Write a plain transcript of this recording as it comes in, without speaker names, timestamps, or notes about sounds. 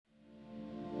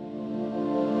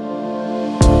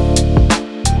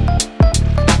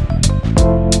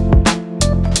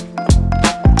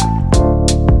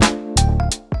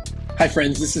Hi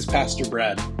friends, this is Pastor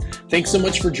Brad. Thanks so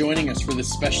much for joining us for this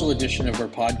special edition of our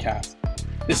podcast.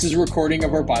 This is a recording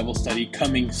of our Bible study,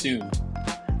 Coming Soon.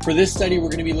 For this study, we're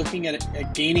going to be looking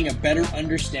at gaining a better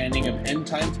understanding of end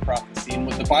times prophecy and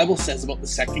what the Bible says about the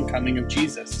second coming of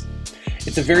Jesus.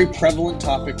 It's a very prevalent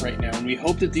topic right now, and we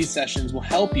hope that these sessions will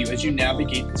help you as you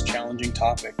navigate this challenging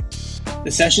topic.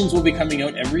 The sessions will be coming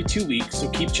out every 2 weeks,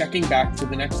 so keep checking back for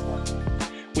the next one.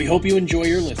 We hope you enjoy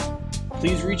your listen.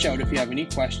 Please reach out if you have any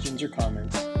questions or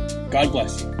comments. God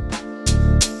bless you.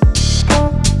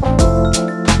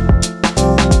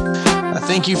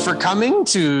 Thank you for coming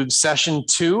to session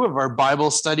 2 of our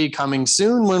Bible study, Coming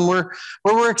Soon, where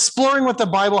we're exploring what the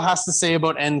Bible has to say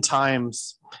about end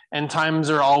times. End times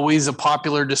are always a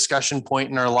popular discussion point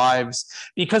in our lives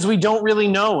because we don't really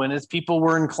know. And as people,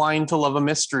 we're inclined to love a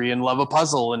mystery and love a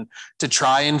puzzle and to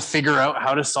try and figure out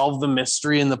how to solve the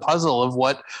mystery and the puzzle of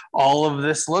what all of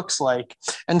this looks like.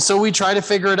 And so we try to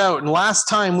figure it out. And last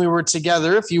time we were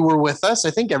together, if you were with us,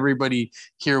 I think everybody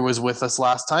here was with us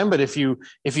last time. But if you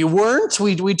weren't,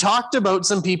 we talked about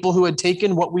some people who had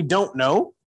taken what we don't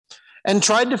know and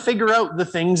tried to figure out the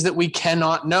things that we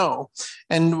cannot know.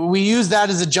 And we use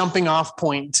that as a jumping off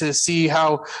point to see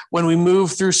how when we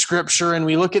move through scripture and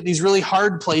we look at these really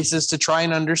hard places to try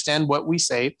and understand what we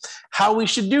say, how we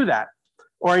should do that.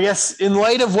 Or I guess in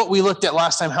light of what we looked at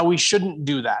last time, how we shouldn't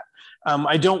do that.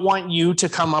 I don't want you to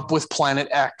come up with Planet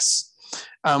X.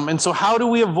 And so how do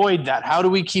we avoid that? How do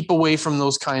we keep away from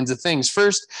those kinds of things?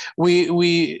 First,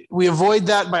 we avoid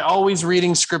that by always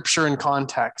reading scripture in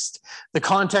context. The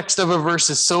context of a verse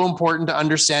is so important to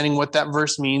understanding what that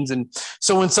verse means. And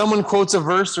so when someone quotes a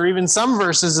verse or even some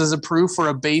verses as a proof or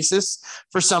a basis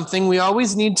for something, we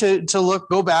always need to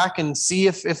go back and see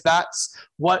if that's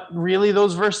what really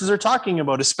those verses are talking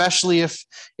about, especially if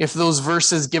those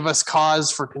verses give us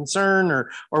cause for concern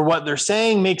or what they're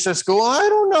saying makes us go, I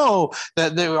don't know.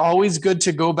 That they're always good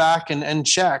to go back and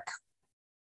check.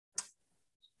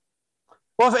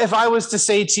 Well, if I was to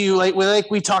say to you,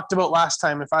 like we talked about last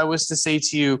time, if I was to say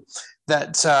to you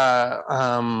that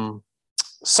Psalm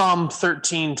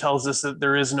 13 tells us that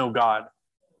there is no God,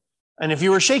 and if you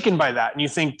were shaken by that and you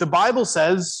think the Bible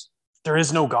says there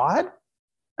is no God,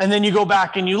 and then you go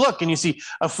back and you look and you see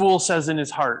a fool says in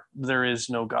his heart, there is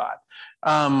no God.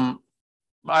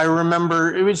 I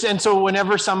remember it was, and so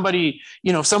whenever somebody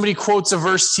quotes a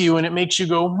verse to you and it makes you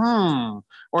go,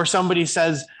 or somebody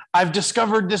says, I've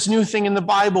discovered this new thing in the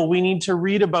Bible. We need to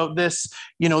read about this,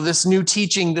 this new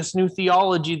teaching, this new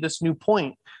theology, this new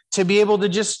point, to be able to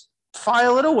just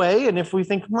file it away. And if we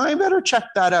think, I better check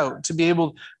that out, to be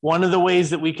able, one of the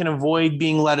ways that we can avoid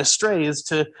being led astray is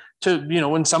to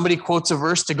when somebody quotes a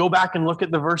verse, to go back and look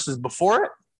at the verses before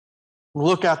it,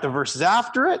 look at the verses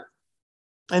after it,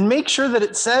 and make sure that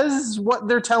it says what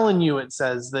they're telling you it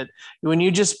says. That when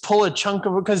you just pull a chunk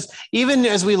of it, because even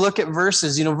as we look at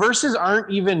verses, verses aren't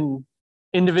even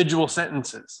individual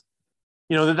sentences.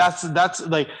 That's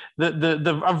like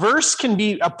a verse can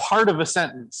be a part of a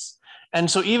sentence. And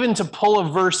so even to pull a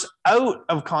verse out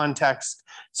of context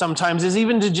sometimes is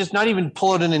even to just not even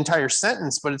pull out an entire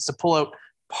sentence, but it's to pull out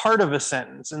part of a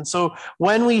sentence. And so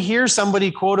when we hear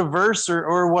somebody quote a verse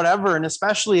or whatever, and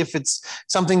especially if it's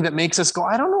something that makes us go,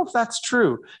 I don't know if that's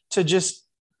true, to just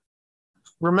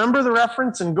remember the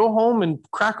reference and go home and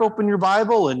crack open your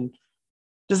Bible. And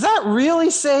does that really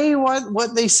say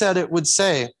what they said it would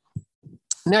say?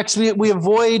 Next, we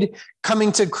avoid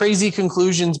coming to crazy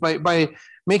conclusions by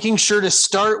making sure to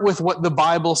start with what the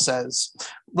Bible says.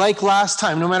 Like last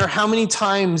time, no matter how many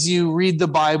times you read the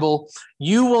Bible,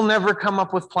 you will never come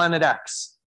up with Planet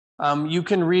X. You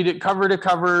can read it cover to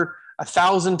cover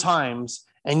 1,000 times,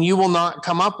 and you will not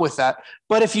come up with that.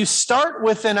 But if you start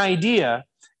with an idea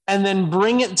and then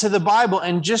bring it to the Bible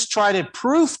and just try to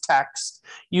proof text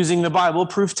using the Bible,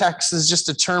 proof text is just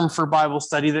a term for Bible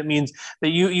study that means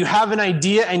that you have an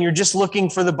idea and you're just looking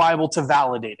for the Bible to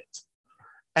validate it.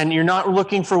 And you're not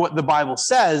looking for what the Bible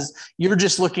says. You're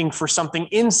just looking for something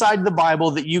inside the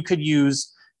Bible that you could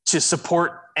use to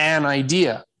support an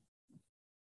idea.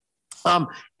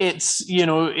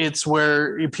 It's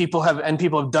where people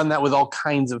have done that with all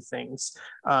kinds of things.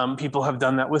 People have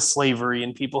done that with slavery,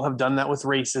 and people have done that with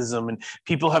racism, and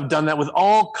people have done that with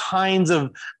all kinds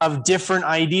of different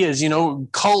ideas.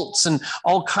 Cults and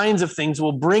all kinds of things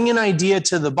will bring an idea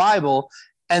to the Bible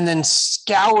and then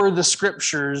scour the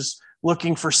scriptures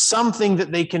looking for something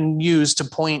that they can use to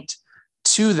point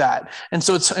to that. And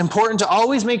so it's important to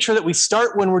always make sure that we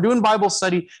start, when we're doing Bible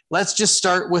study, let's just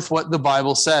start with what the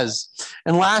Bible says.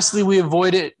 And lastly, we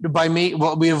avoid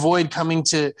coming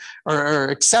to or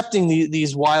accepting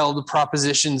these wild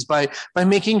propositions by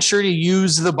making sure to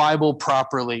use the Bible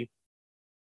properly.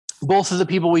 Both of the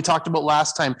people we talked about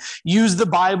last time use the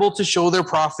Bible to show their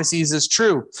prophecies as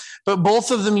true, but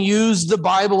both of them use the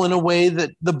Bible in a way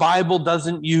that the Bible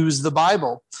doesn't use the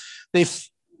Bible. They've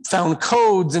found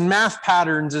codes and math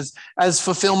patterns as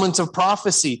fulfillment of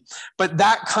prophecy, but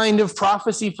that kind of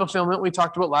prophecy fulfillment we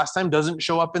talked about last time doesn't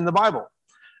show up in the Bible.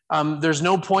 There's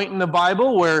no point in the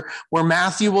Bible where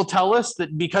Matthew will tell us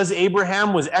that because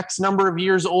Abraham was X number of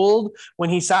years old when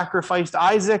he sacrificed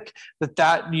Isaac,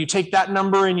 that you take that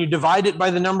number and you divide it by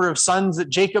the number of sons that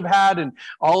Jacob had and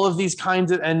all of these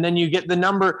kinds of, and then you get the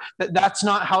number. That's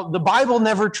not how the Bible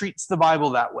never treats the Bible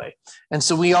that way. And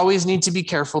so we always need to be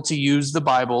careful to use the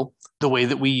Bible the way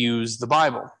that we use the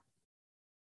Bible.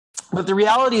 But the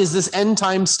reality is this end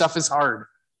time stuff is hard.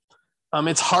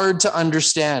 It's hard to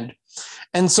understand.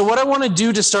 And so what I want to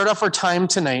do to start off our time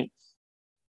tonight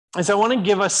is I want to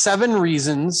give us 7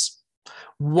 reasons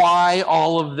why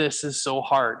all of this is so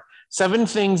hard. 7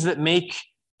 things that make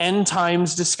end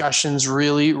times discussions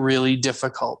really, really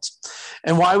difficult.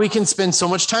 And why we can spend so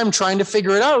much time trying to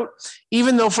figure it out,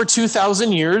 even though for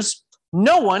 2,000 years,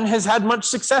 no one has had much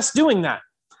success doing that.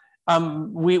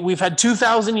 We've had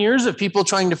 2,000 years of people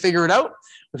trying to figure it out.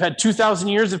 We've had 2,000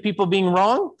 years of people being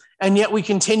wrong, and yet we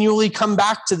continually come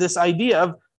back to this idea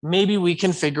of maybe we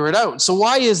can figure it out. So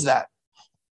why is that?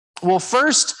 Well,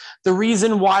 first, the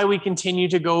reason why we continue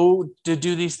to go to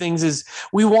do these things is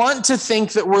we want to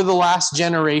think that we're the last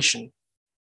generation.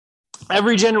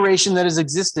 Every generation that has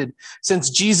existed since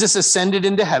Jesus ascended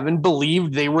into heaven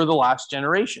believed they were the last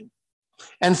generation.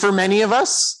 And for many of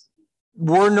us,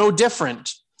 we're no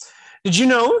different. Did you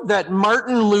know that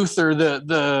Martin Luther,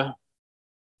 the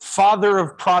father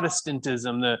of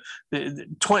Protestantism,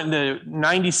 the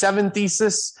 97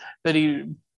 thesis that he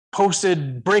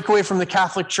posted, break away from the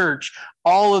Catholic Church,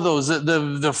 all of those,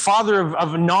 the father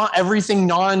of not everything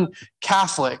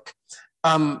non-Catholic,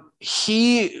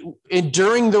 he,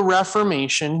 during the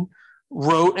Reformation,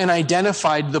 wrote and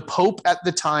identified the Pope at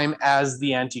the time as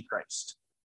the Antichrist.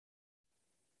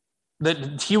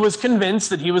 That he was convinced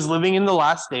that he was living in the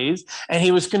last days, and he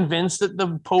was convinced that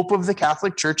the Pope of the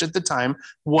Catholic Church at the time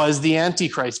was the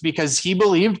Antichrist because he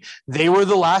believed they were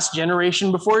the last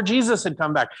generation before Jesus had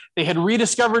come back. They had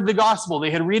rediscovered the gospel. They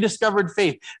had rediscovered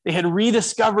faith. They had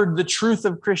rediscovered the truth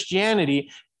of Christianity,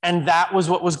 and that was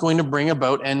what was going to bring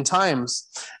about end times.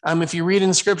 If you read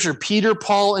in Scripture, Peter,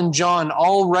 Paul, and John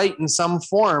all write in some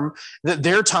form that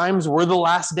their times were the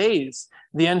last days.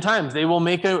 The end times. They will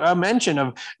make a mention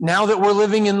of now that we're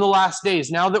living in the last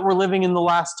days, now that we're living in the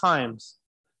last times.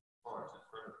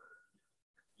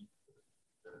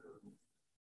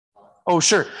 Oh,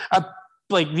 sure.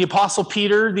 Like the Apostle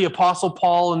Peter, the Apostle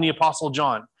Paul, and the Apostle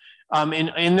John.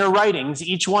 In their writings,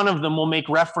 each one of them will make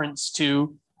reference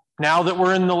to now that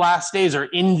we're in the last days or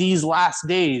in these last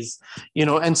days,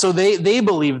 and so they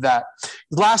believe that.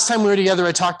 Last time we were together,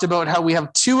 I talked about how we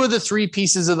have 2 of the 3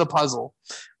 pieces of the puzzle.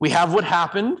 We have what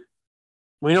happened.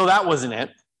 We know that wasn't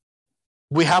it.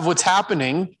 We have what's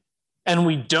happening, and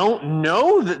we don't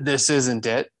know that this isn't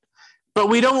it, but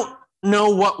we don't know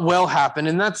what will happen,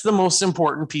 and that's the most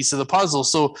important piece of the puzzle.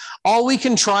 So all we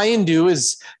can try and do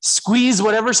is squeeze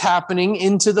whatever's happening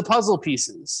into the puzzle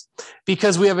pieces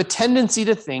because we have a tendency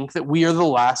to think that we are the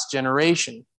last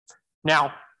generation.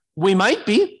 Now, we might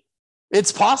be.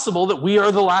 It's possible that we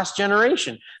are the last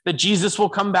generation, that Jesus will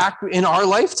come back in our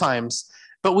lifetimes,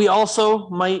 but we also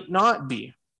might not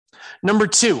be. Number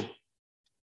 2,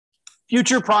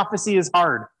 future prophecy is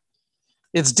hard.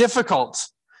 It's difficult.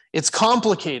 It's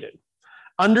complicated.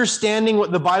 Understanding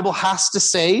what the Bible has to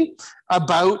say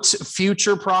about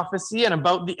future prophecy and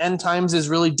about the end times is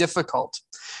really difficult.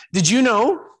 Did you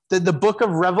know that the book of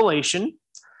Revelation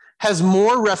has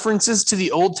more references to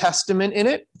the Old Testament in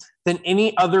it than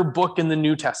any other book in the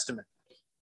New Testament?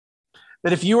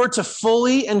 That if you were to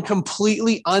fully and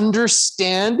completely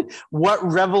understand what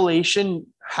Revelation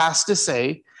has to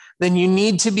say, then you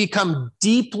need to become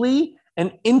deeply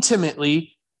and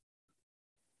intimately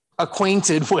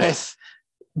acquainted with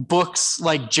books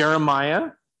like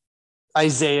Jeremiah,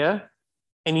 Isaiah,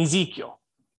 and Ezekiel.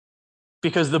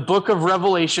 Because the book of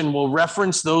Revelation will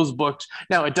reference those books.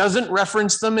 Now, it doesn't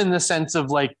reference them in the sense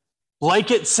of like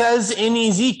it says in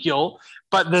Ezekiel,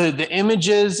 but the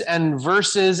images and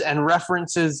verses and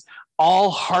references all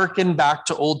harken back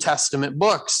to Old Testament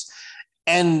books.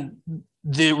 And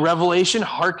the Revelation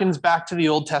harkens back to the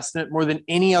Old Testament more than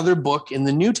any other book in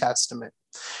the New Testament.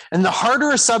 And the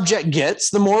harder a subject gets,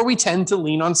 the more we tend to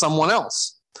lean on someone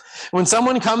else. When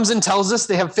someone comes and tells us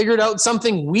they have figured out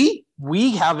something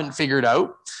we haven't figured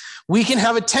out, we can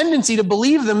have a tendency to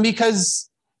believe them because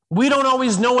we don't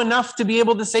always know enough to be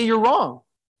able to say you're wrong.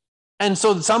 And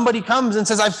so somebody comes and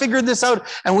says, I figured this out.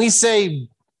 And we say,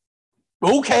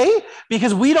 okay,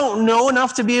 because we don't know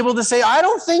enough to be able to say, I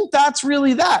don't think that's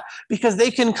really that, because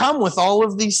they can come with all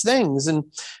of these things.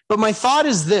 But my thought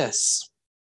is this: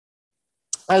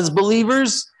 as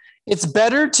believers, it's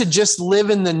better to just live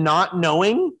in the not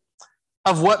knowing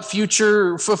of what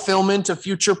future fulfillment of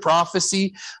future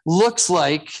prophecy looks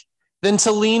like than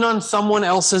to lean on someone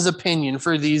else's opinion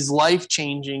for these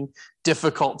life-changing,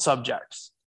 difficult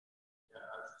subjects. Yeah,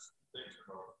 I was just thinking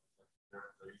about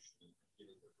Revelation and the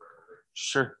beginning of Revelation.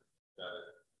 Sure. That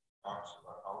it talks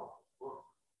about how the book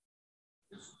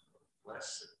is a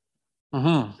blessing.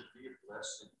 Mm-hmm. It should be a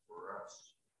blessing for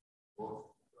us,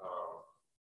 both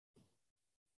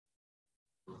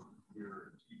hear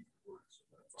and teach words of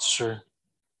that Father. Sure.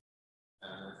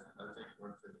 And I think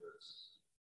one thing that's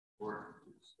important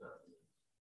is that we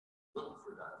look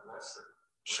for that blessing.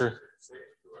 Sure. Say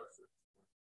to us,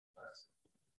 blessing.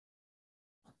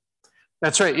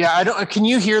 That's right. Yeah, I don't. Can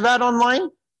you hear that online?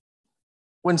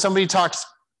 When somebody talks,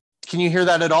 can you hear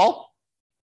that at all?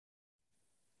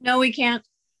 No, we can't.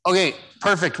 Okay,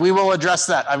 perfect. We will address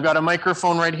that. I've got a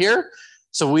microphone right here,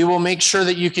 so we will make sure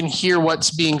that you can hear what's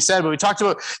being said. But we talked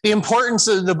about the importance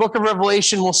of the book of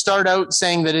Revelation. Will start out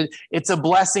saying that it's a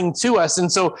blessing to us.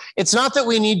 And so it's not that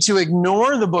we need to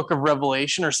ignore the book of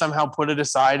Revelation or somehow put it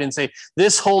aside and say,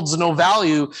 this holds no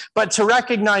value, but to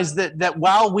recognize that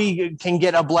while we can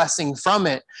get a blessing from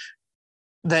it,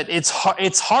 that it's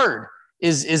hard,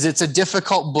 it's a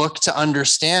difficult book to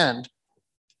understand.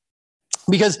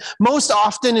 Because most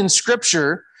often in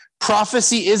Scripture,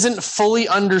 prophecy isn't fully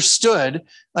understood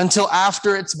until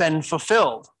after it's been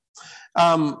fulfilled.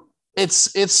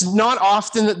 It's not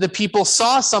often that the people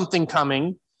saw something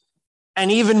coming,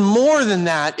 and even more than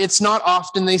that, it's not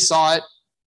often they saw it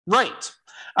right.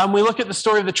 We look at the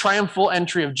story of the triumphal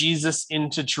entry of Jesus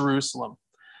into Jerusalem.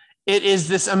 It is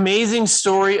this amazing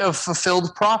story of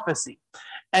fulfilled prophecy.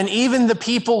 And even the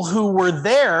people who were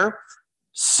there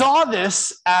saw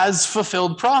this as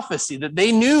fulfilled prophecy, that they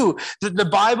knew that the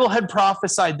Bible had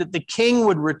prophesied that the king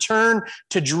would return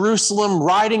to Jerusalem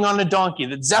riding on a donkey,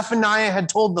 that Zephaniah had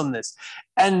told them this.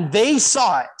 And they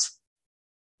saw it,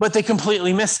 but they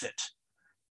completely missed it.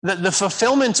 That the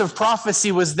fulfillment of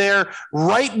prophecy was there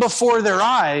right before their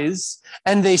eyes,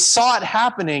 and they saw it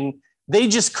happening. They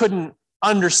just couldn't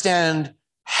understand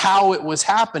how it was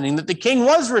happening, that the king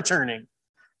was returning.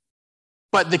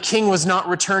 But the king was not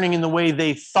returning in the way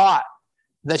they thought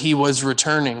that he was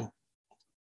returning.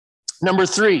 Number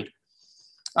 3,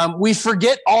 we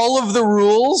forget all of the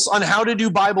rules on how to do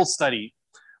Bible study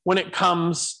when it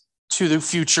comes to the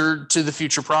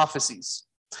future prophecies.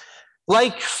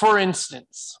 Like, for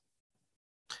instance,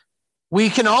 we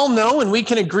can all know and we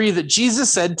can agree that Jesus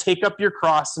said, take up your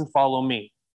cross and follow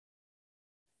me.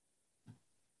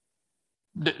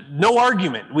 No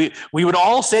argument. We would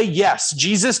all say, yes,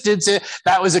 Jesus did say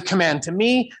that was a command to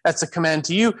me. That's a command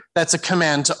to you. That's a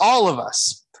command to all of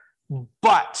us.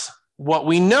 But what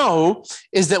we know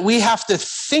is that we have to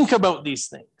think about these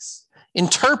things,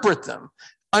 interpret them,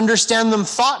 understand them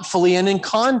thoughtfully and in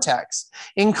context.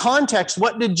 In context,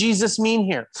 what did Jesus mean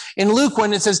here? In Luke,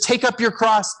 when it says, take up your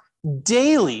cross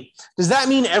daily, does that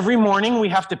mean every morning we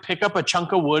have to pick up a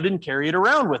chunk of wood and carry it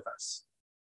around with us?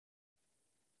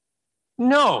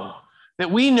 No,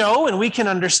 that we know and we can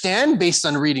understand based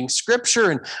on reading scripture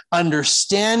and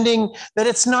understanding that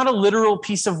it's not a literal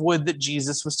piece of wood that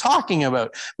Jesus was talking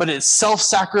about, but it's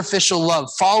self-sacrificial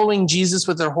love, following Jesus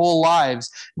with their whole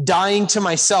lives, dying to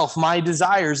myself, my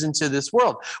desires into this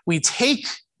world. We take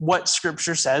what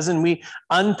scripture says and we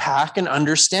unpack and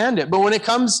understand it. But when it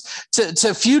comes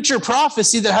to future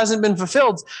prophecy that hasn't been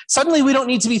fulfilled, suddenly we don't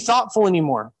need to be thoughtful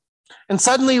anymore. And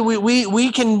suddenly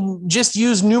we can just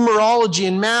use numerology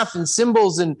and math and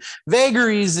symbols and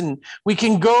vagaries, and we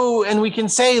can go and we can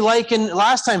say, like in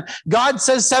last time, God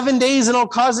says 7 days and I'll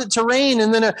cause it to rain.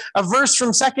 And then a verse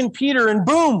from 2 Peter and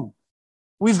boom,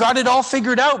 we've got it all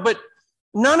figured out. But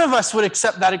none of us would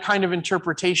accept that kind of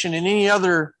interpretation in any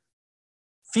other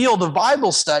field of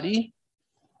Bible study.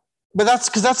 But that's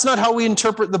because that's not how we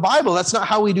interpret the Bible. That's not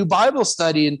how we do Bible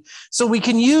study. And so we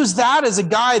can use that as a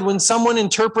guide when someone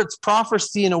interprets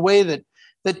prophecy in a way that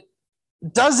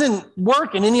doesn't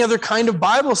work in any other kind of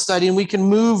Bible study. And we can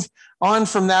move on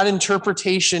from that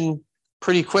interpretation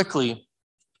pretty quickly.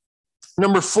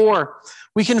 Number 4,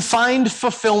 we can find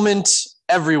fulfillment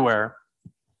everywhere.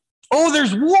 Oh,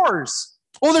 there's wars.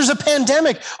 Oh, there's a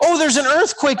pandemic. Oh, there's an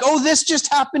earthquake. Oh, this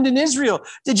just happened in Israel.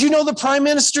 Did you know the prime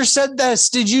minister said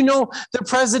this? Did you know the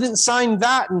president signed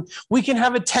that? And we can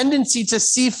have a tendency to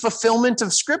see fulfillment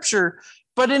of scripture,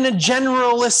 but in a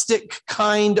generalistic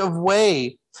kind of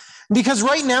way. Because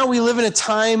right now we live in a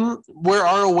time where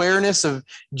our awareness of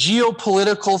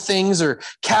geopolitical things or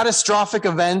catastrophic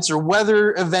events or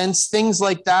weather events, things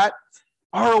like that,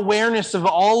 our awareness of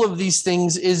all of these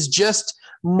things is just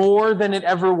more than it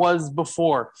ever was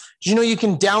before. Do you know you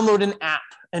can download an app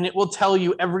and it will tell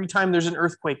you every time there's an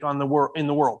earthquake in the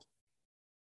world?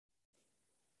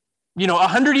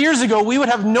 100 years ago, we would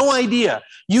have no idea.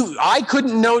 I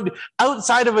couldn't know,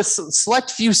 outside of a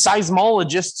select few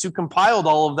seismologists who compiled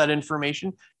all of that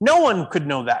information. No one could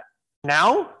know that.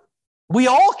 Now, we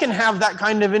all can have that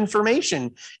kind of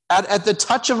information at the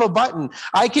touch of a button.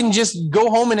 I can just go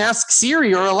home and ask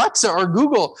Siri or Alexa or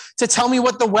Google to tell me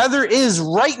what the weather is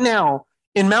right now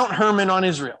in Mount Hermon on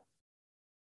Israel.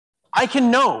 I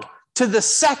can know to the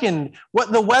second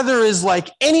what the weather is like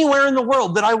anywhere in the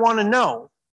world that I want to know.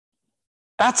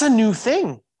 That's a new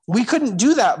thing. We couldn't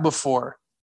do that before.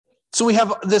 So we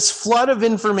have this flood of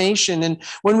information, and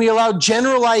when we allow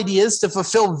general ideas to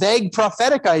fulfill vague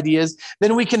prophetic ideas,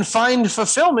 then we can find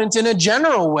fulfillment in a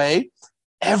general way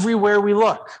everywhere we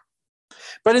look.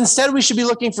 But instead, we should be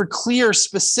looking for clear,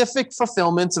 specific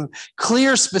fulfillments of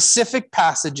clear, specific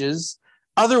passages.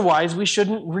 Otherwise, we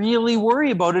shouldn't really worry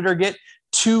about it or get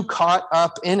too caught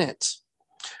up in it.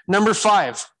 Number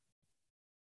 5,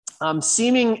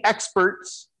 seeming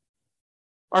experts.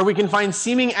 Or we can find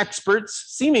seeming experts,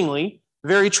 seemingly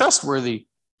very trustworthy.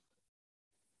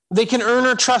 They can earn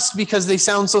our trust because they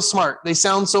sound so smart. They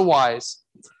sound so wise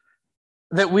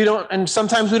that and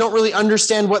sometimes we don't really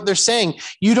understand what they're saying.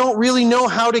 You don't really know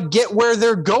how to get where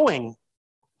they're going,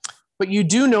 but you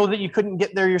do know that you couldn't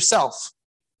get there yourself.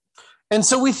 And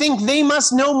so we think they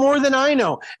must know more than I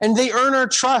know, and they earn our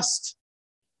trust.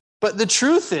 But the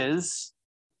truth is,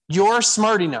 you're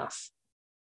smart enough.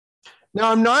 Now,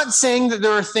 I'm not saying that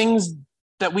there are things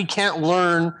that we can't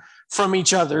learn from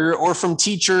each other or from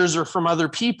teachers or from other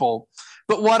people.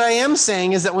 But what I am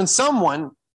saying is that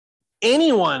when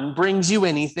anyone brings you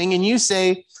anything and you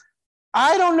say,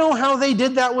 I don't know how they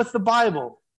did that with the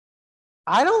Bible.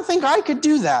 I don't think I could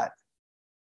do that.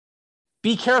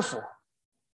 Be careful.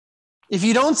 If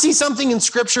you don't see something in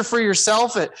Scripture for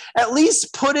yourself, at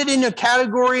least put it in a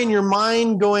category in your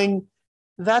mind going,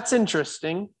 that's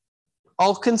interesting.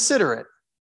 I'll consider it.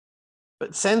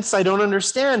 But since I don't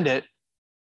understand it,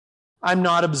 I'm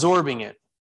not absorbing it.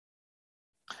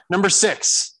 Number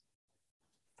 6,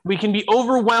 we can be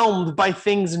overwhelmed by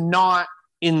things not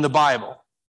in the Bible.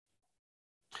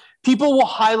 People will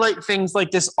highlight things like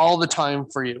this all the time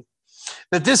for you.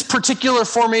 That this particular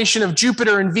formation of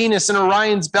Jupiter and Venus and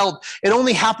Orion's belt, it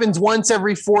only happens once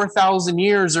every 4,000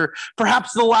 years, or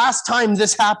perhaps the last time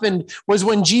this happened was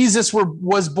when Jesus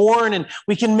was born, and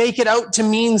we can make it out to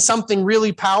mean something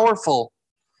really powerful.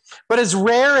 But as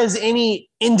rare as any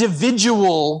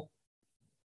individual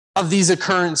of these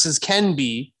occurrences can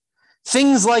be,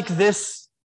 things like this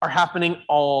are happening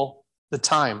all the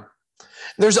time.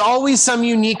 There's always some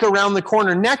unique around the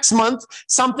corner. Next month,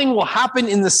 something will happen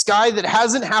in the sky that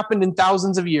hasn't happened in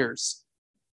thousands of years.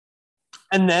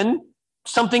 And then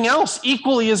something else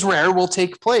equally as rare will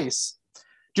take place.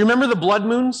 Do you remember the blood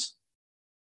moons?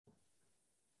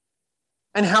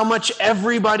 And how much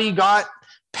everybody got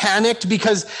panicked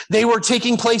because they were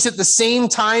taking place at the same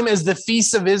time as the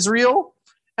feasts of Israel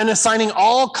and assigning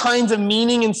all kinds of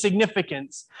meaning and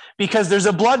significance. Because there's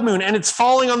a blood moon and it's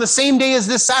falling on the same day as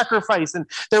this sacrifice. And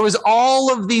there was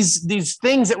all of these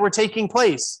things that were taking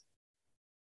place.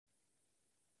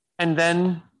 And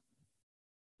then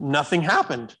nothing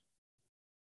happened.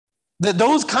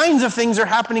 Those kinds of things are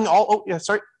happening all. Oh, yeah,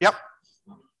 sorry. Yep.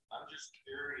 I'm just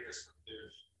curious if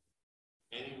there's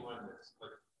anyone that's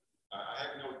like, I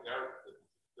have no doubt that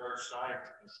there are signs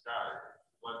in the sky.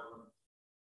 Blood moon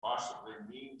possibly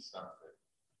means something.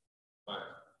 But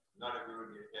not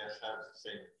everybody has the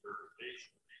same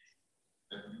interpretation.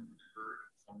 Have you heard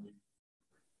somebody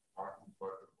talking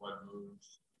about the blood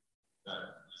moons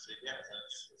that you say, yes,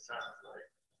 that sounds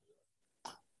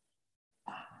like?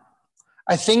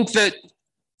 I think that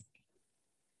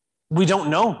we don't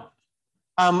know.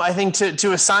 I think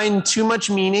to assign too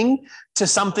much meaning to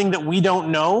something that we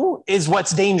don't know is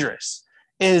what's dangerous.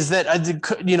 Is that,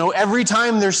 every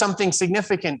time there's something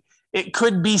significant, it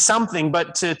could be something,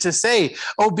 but to say,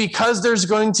 because there's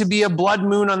going to be a blood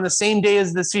moon on the same day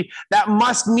as this, that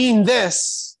must mean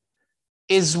this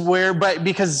is where, but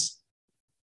because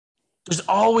there's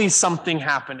always something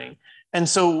happening. And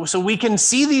so we can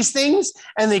see these things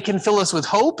and they can fill us with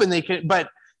hope but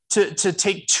to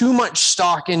take too much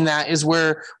stock in that is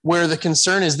where the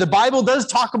concern is. The Bible does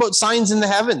talk about signs in the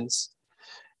heavens,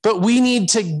 but we need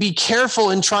to be careful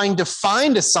in trying to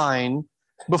find a sign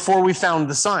before we found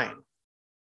the sign.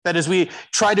 That as we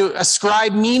try to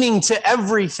ascribe meaning to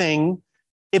everything,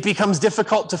 it becomes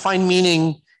difficult to find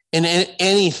meaning in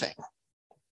anything.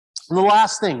 And the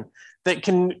last thing that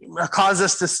can cause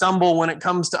us to stumble when it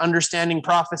comes to understanding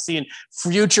prophecy and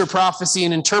future prophecy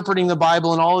and interpreting the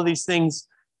Bible and all of these things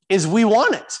is we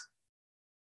want it.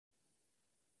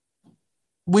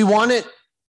 We want it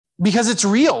because it's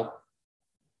real.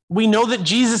 We know that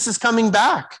Jesus is coming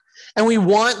back and we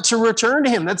want to return to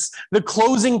him. That's the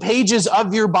closing pages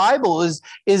of your Bible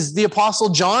is the Apostle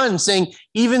John saying,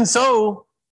 even so,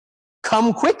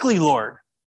 come quickly, Lord.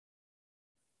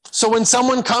 So when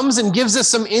someone comes and gives us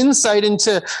some insight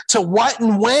into what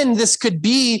and when this could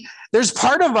be, there's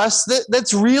part of us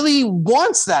that's really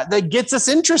wants that gets us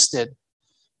interested.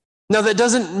 Now, that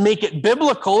doesn't make it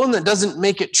biblical and that doesn't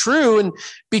make it true. And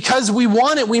because we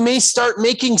want it, we may start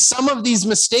making some of these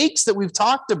mistakes that we've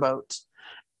talked about.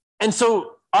 And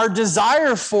so our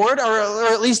desire for it,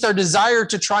 or at least our desire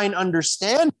to try and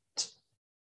understand it,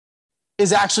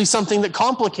 is actually something that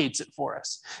complicates it for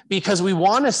us because we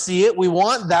want to see it, we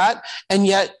want that, and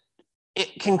yet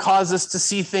it can cause us to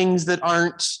see things that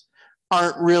aren't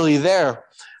really there.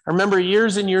 I remember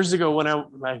years and years ago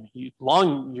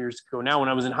long years ago now when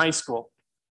I was in high school,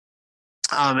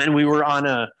 and we were on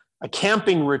a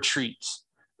camping retreat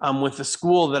with the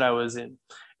school that I was in,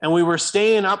 and we were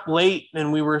staying up late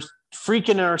and we were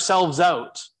freaking ourselves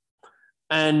out,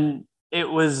 and it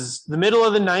was the middle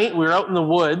of the night. We were out in the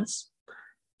woods.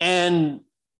 And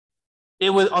it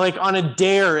was like on a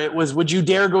dare. It was, would you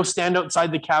dare go stand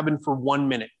outside the cabin for 1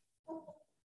 minute?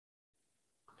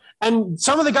 And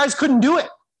some of the guys couldn't do it.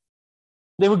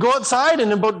 They would go outside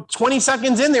and about 20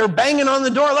 seconds in, they were banging on the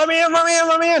door. Let me in, let me in,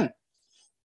 let me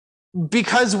in.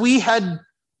 Because we had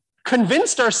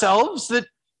convinced ourselves that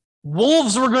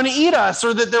wolves were going to eat us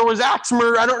or that there was axe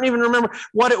murder. I don't even remember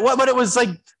what but it was like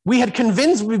we had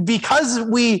convinced because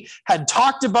we had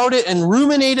talked about it and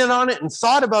ruminated on it and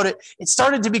thought about it. It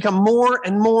started to become more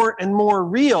and more and more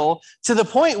real to the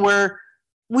point where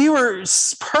we were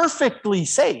perfectly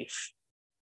safe.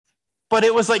 But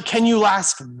it was like, can you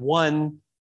last 1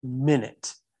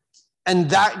 minute? And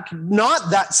that,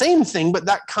 not that same thing, but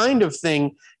that kind of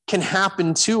thing can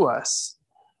happen to us.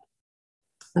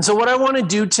 And so what I want to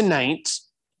do tonight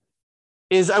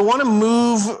is I want to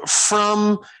move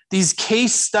from these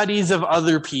case studies of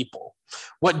other people,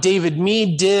 what David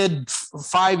Meade did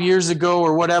 5 years ago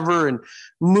or whatever, and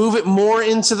move it more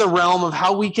into the realm of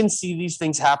how we can see these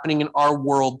things happening in our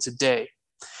world today.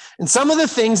 And some of the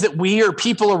things that we or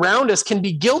people around us can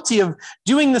be guilty of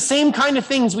doing the same kind of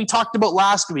things we talked about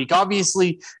last week,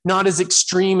 obviously not as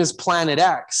extreme as Planet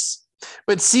X.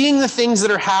 But seeing the things that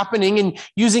are happening and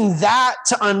using that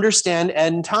to understand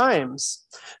end times.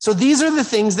 So these are the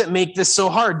things that make this so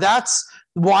hard. That's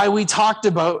why we talked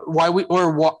about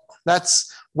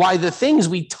that's why the things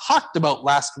we talked about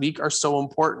last week are so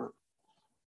important.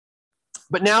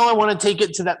 But now I want to take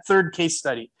it to that third case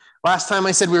study. Last time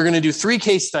I said we were going to do 3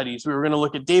 case studies. We were going to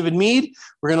look at David Meade,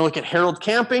 we're going to look at Harold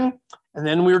Camping, and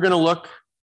then we were going to look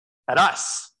at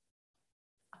us.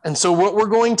 And so what we're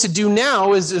going to do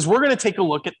now is we're going to take a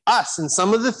look at us and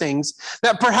some of the things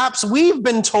that perhaps we've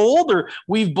been told or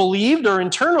we've believed or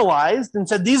internalized and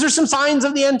said, these are some signs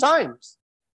of the end times.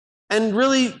 And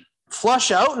really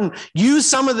flush out and use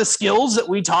some of the skills that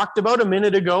we talked about a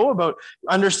minute ago about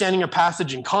understanding a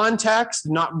passage in context,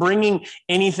 not bringing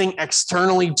anything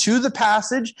externally to the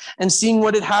passage and seeing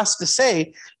what it has to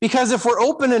say. Because if we're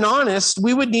open and honest,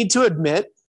 we would need to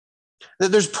admit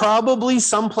that there's probably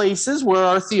some places where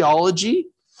our theology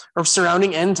or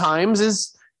surrounding end times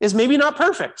is maybe not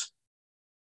perfect.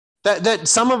 That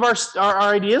some of our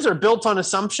ideas are built on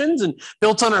assumptions and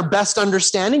built on our best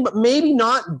understanding, but maybe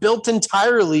not built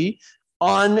entirely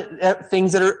on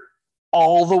things that are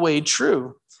all the way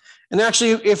true. And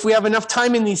actually, if we have enough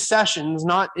time in these sessions,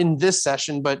 not in this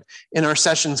session, but in our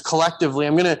sessions collectively,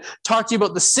 I'm going to talk to you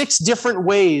about the 6 different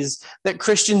ways that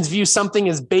Christians view something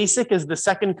as basic as the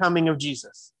second coming of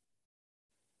Jesus.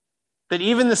 That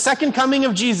even the second coming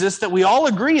of Jesus that we all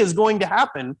agree is going to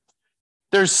happen,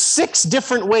 there's 6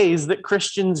 different ways that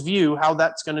Christians view how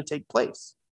that's going to take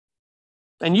place.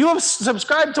 And you have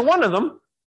subscribed to one of them.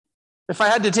 If I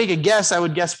had to take a guess, I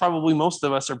would guess probably most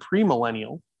of us are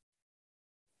premillennial.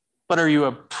 But are you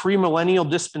a premillennial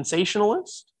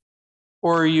dispensationalist?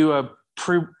 Or are you a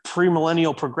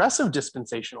premillennial progressive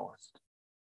dispensationalist?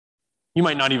 You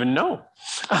might not even know.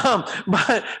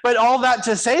 But all that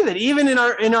to say that even in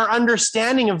our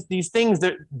understanding of these things,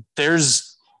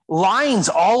 there's lines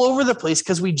all over the place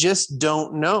because we just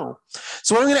don't know.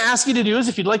 So what I'm going to ask you to do is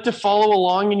if you'd like to follow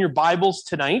along in your Bibles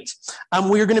tonight,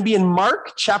 we are going to be in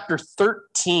Mark chapter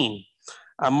 13.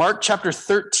 Mark chapter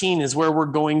 13 is where we're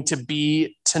going to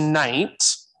be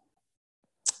tonight.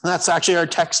 That's actually our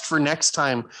text for next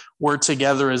time we're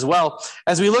together as well,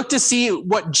 as we look to see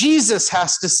what Jesus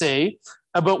has to say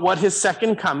about what his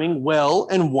second coming will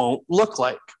and won't look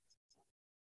like.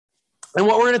 And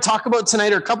what we're going to talk about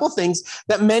tonight are a couple things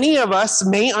that many of us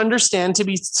may understand to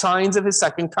be signs of his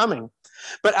second coming.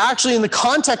 But actually, in the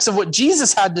context of what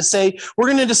Jesus had to say, we're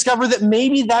going to discover that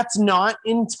maybe that's not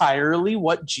entirely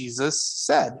what Jesus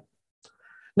said.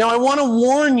 Now, I want to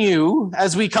warn you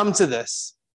as we come to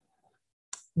this,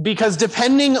 because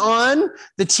depending on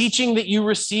the teaching that you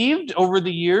received over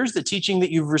the years, the teaching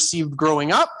that you've received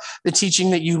growing up, the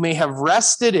teaching that you may have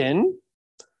rested in,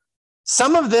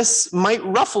 some of this might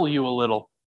ruffle you a little,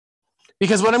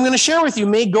 because what I'm going to share with you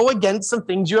may go against some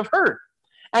things you have heard.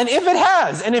 And if it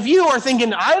has, and if you are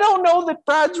thinking, I don't know that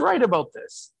Brad's right about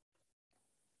this,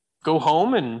 go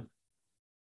home and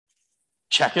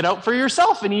check it out for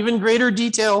yourself in even greater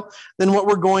detail than what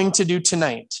we're going to do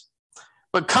tonight.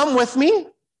 But come with me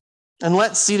and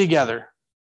let's see together.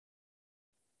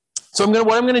 So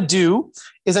what I'm going to do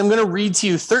is I'm going to read to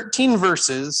you 13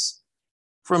 verses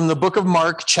from the book of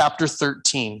Mark, chapter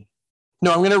 13.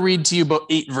 No, I'm going to read to you about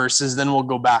 8 verses, then we'll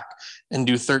go back and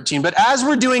do 13. But as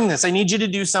we're doing this, I need you to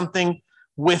do something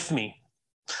with me.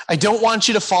 I don't want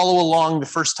you to follow along the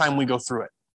first time we go through it.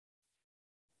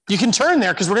 You can turn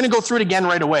there because we're going to go through it again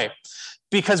right away.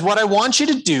 Because what I want you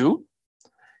to do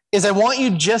is I want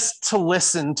you just to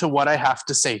listen to what I have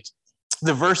to say,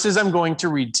 the verses I'm going to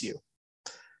read to you.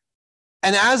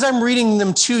 And as I'm reading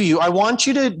them to you, I want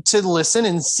you to listen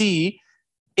and see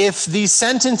if these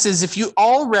sentences, if you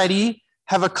already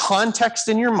have a context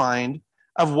in your mind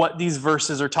of what these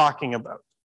verses are talking about.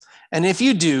 And if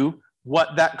you do,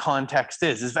 what that context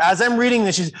is. If as I'm reading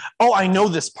this, you say, oh, I know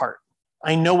this part.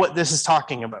 I know what this is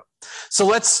talking about. So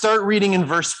let's start reading in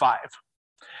verse 5. It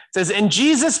says, and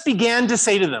Jesus began to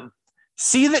say to them,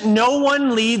 see that no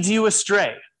one leads you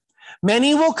astray.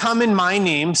 Many will come in my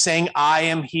name saying, I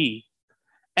am he,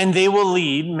 and they will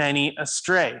lead many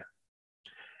astray.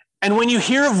 And when you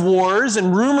hear of wars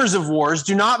and rumors of wars,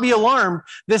 do not be alarmed.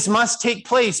 This must take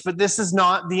place, but this is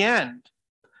not the end.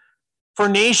 For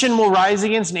nation will rise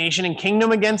against nation and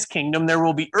kingdom against kingdom. There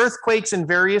will be earthquakes in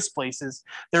various places.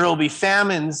 There will be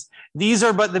famines. These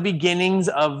are but the beginnings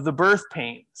of the birth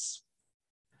pains.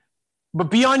 But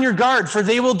be on your guard, for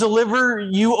they will deliver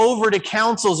you over to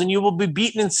councils, and you will be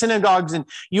beaten in synagogues, and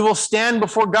you will stand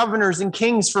before governors and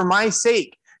kings for my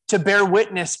sake to bear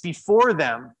witness before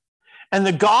them. And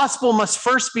the gospel must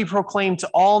first be proclaimed to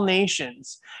all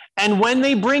nations. And when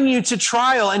they bring you to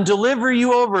trial and deliver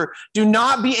you over, do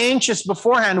not be anxious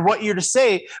beforehand what you're to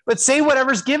say, but say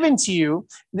whatever's given to you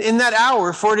in that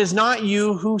hour, for it is not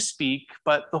you who speak,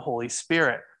 but the Holy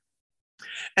Spirit.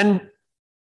 And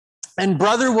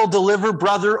brother will deliver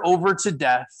brother over to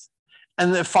death,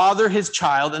 and the father his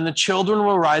child, and the children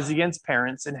will rise against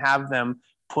parents and have them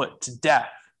put to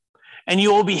death. And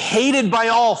you will be hated by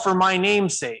all for my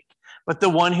name's sake, but the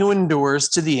one who endures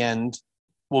to the end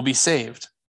will be saved.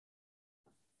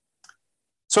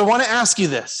 So I want to ask you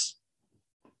this.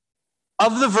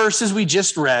 Of the verses we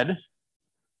just read,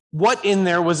 what in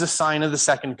there was a sign of the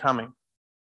second coming?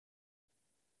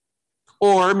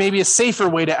 Or maybe a safer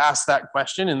way to ask that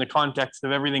question in the context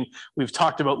of everything we've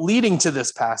talked about leading to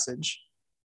this passage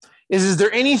is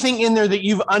there anything in there that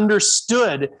you've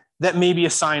understood that may be a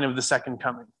sign of the second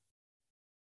coming?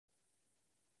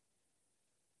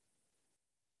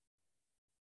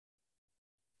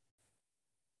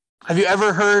 Have you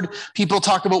ever heard people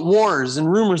talk about wars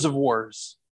and rumors of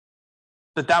wars?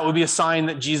 That would be a sign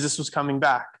that Jesus was coming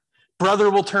back. Brother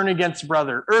will turn against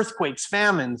brother. Earthquakes,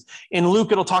 famines. In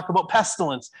Luke, it'll talk about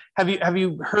pestilence. Have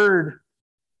you heard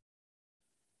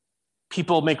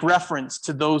people make reference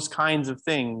to those kinds of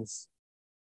things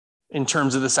in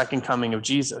terms of the second coming of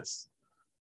Jesus?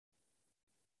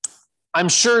 I'm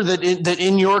sure that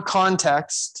in your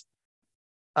context,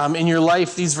 in your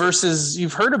life, these verses,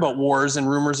 you've heard about wars and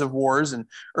rumors of wars and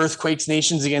earthquakes,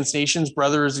 nations against nations,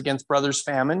 brothers against brothers,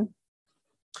 famine.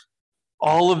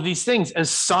 All of these things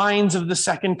as signs of the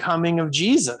second coming of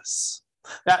Jesus.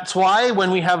 That's why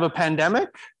when we have a pandemic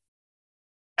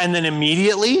and then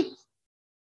immediately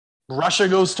Russia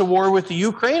goes to war with the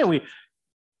Ukraine,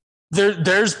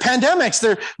 there's pandemics,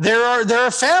 there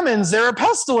are famines, there are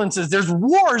pestilences, there's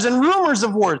wars and rumors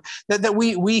of wars, that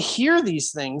we hear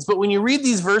these things. But when you read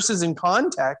these verses in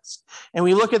context and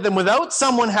we look at them without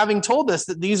someone having told us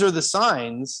that these are the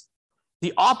signs,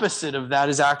 the opposite of that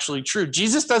is actually true.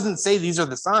 Jesus doesn't say these are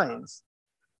the signs.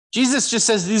 Jesus just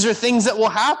says these are things that will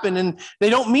happen and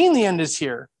they don't mean the end is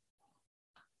here.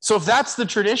 So if that's the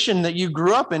tradition that you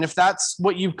grew up in, if that's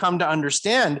what you've come to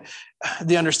understand,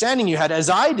 the understanding you had, as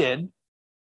I did,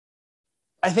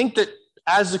 I think that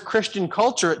as a Christian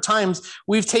culture, at times,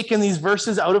 we've taken these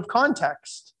verses out of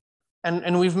context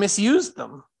and we've misused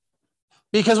them.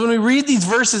 Because when we read these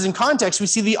verses in context, we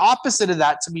see the opposite of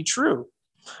that to be true.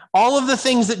 All of the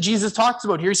things that Jesus talks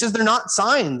about here, he says they're not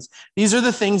signs. These are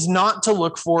the things not to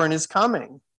look for in his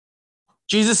coming.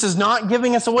 Jesus is not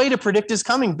giving us a way to predict his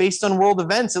coming based on world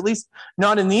events, at least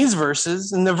not in these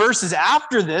verses. In the verses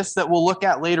after this that we'll look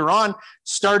at later on,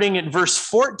 starting at verse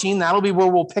 14, that'll be where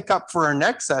we'll pick up for our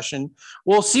next session.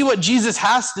 We'll see what Jesus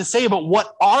has to say about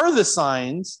what are the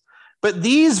signs, but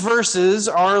these verses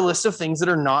are a list of things that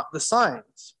are not the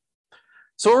signs.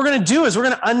 So what we're going to do is we're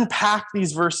going to unpack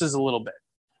these verses a little bit,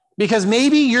 because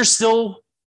maybe you're still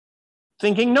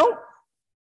thinking, no,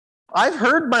 I've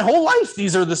heard my whole life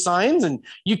these are the signs, and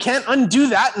you can't undo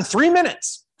that in 3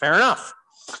 minutes. Fair enough.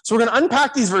 So we're going to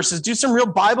unpack these verses, do some real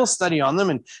Bible study on them,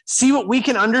 and see what we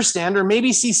can understand, or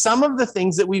maybe see some of the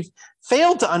things that we've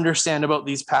failed to understand about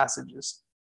these passages.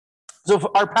 So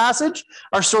our passage,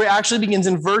 our story actually begins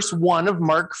in verse 1 of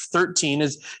Mark 13,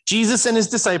 as Jesus and his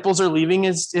disciples are leaving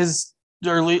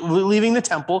leaving the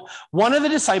temple. One of the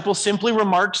disciples simply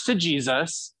remarks to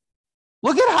Jesus,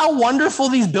 "Look at how wonderful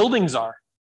these buildings are.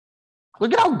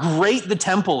 Look at how great the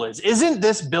temple is. Isn't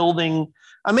this building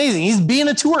amazing?" He's being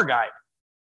a tour guide.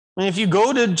 I mean, if you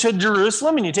go to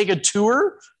Jerusalem and you take a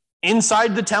tour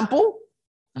inside the temple,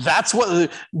 that's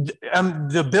what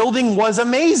the building was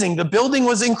amazing. The building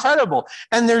was incredible.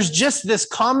 And there's just this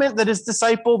comment that his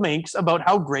disciple makes about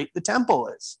how great the temple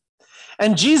is.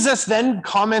 And Jesus then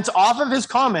comments off of his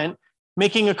comment,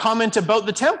 making a comment about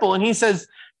the temple. And he says,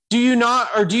 do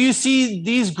you see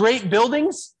these great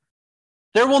buildings?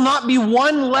 There will not be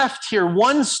one left here,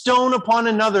 one stone upon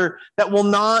another that will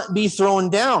not be thrown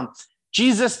down.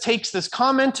 Jesus takes this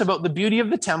comment about the beauty of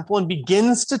the temple and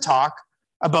begins to talk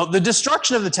about the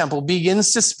destruction of the temple,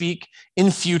 begins to speak in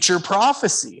future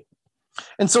prophecy.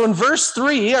 And so in verse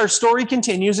 3, our story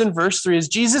continues in verse 3, as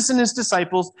Jesus and his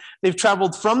disciples, they've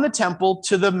traveled from the temple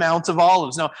to the Mount of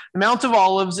Olives. Now, the Mount of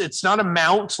Olives, it's not a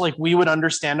mount like we would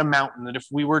understand a mountain, that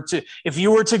if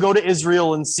you were to go to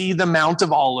Israel and see the Mount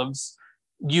of Olives,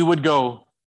 you would go,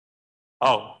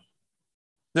 oh.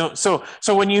 No, so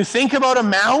when you think about a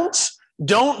mount,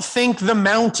 don't think the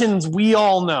mountains we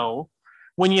all know.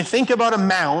 When you think about a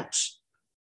mount,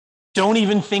 don't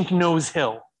even think Nose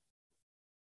Hill.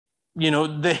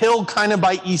 The hill kind of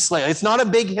by East Lake. It's not a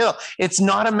big hill. It's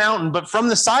not a mountain. But from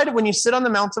the side, when you sit on the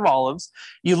Mount of Olives,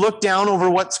 you look down over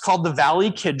what's called the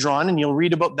Valley Kidron, and you'll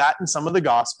read about that in some of the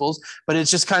Gospels. But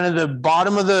it's just kind of the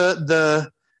bottom of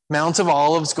the Mount of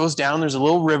Olives goes down. There's a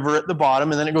little river at the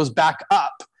bottom, and then it goes back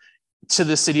up to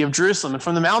the city of Jerusalem. And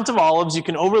from the Mount of Olives, you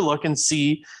can overlook and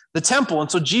see the temple. And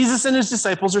so Jesus and his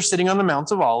disciples are sitting on the Mount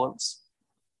of Olives.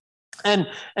 And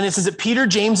it says that Peter,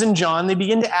 James, and John, they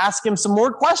begin to ask him some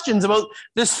more questions about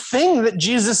this thing that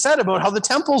Jesus said about how the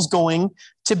temple's going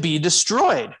to be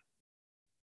destroyed.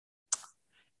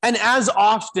 And as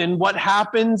often, what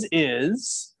happens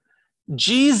is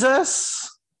Jesus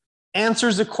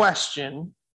answers a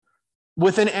question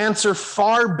with an answer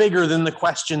far bigger than the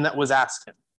question that was asked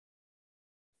him.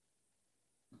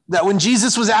 That when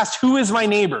Jesus was asked, "Who is my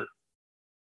neighbor?"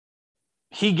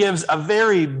 he gives a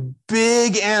very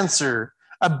big answer,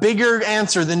 a bigger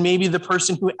answer than maybe the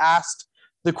person who asked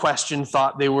the question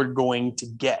thought they were going to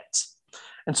get.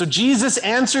 And so Jesus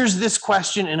answers this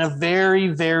question in a very,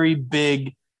 very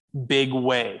big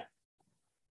way.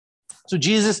 So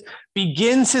Jesus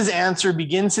begins his answer,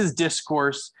 begins his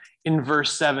discourse in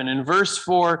verse 7. In verse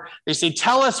 4, they say,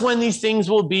 "Tell us when these things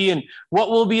will be and what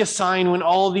will be a sign when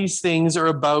all these things are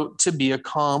about to be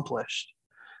accomplished."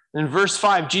 In verse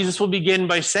 5, Jesus will begin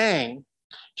by saying,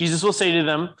 Jesus will say to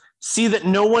them, "See that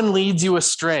no one leads you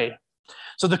astray."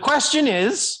 So the question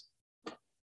is,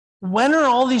 when are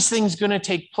all these things going to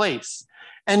take place?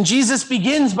 And Jesus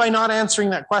begins by not answering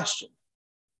that question.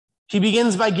 He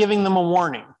begins by giving them a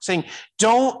warning, saying,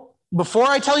 before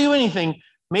I tell you anything,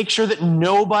 make sure that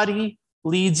nobody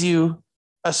leads you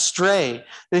astray.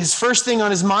 His first thing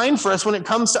on his mind for us when it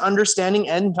comes to understanding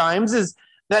end times is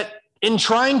that in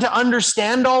trying to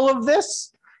understand all of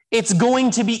this, it's going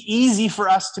to be easy for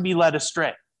us to be led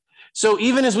astray. So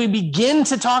even as we begin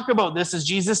to talk about this, as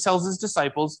Jesus tells his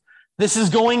disciples, this is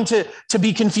going to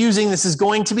be confusing. This is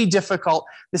going to be difficult.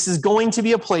 This is going to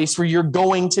be a place where you're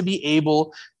going to be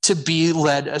able to be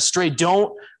led astray.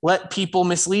 Don't let people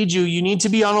mislead you. You need to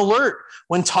be on alert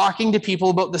when talking to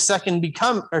people about the second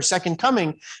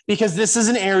coming, because this is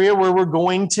an area where we're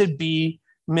going to be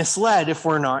misled if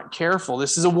we're not careful.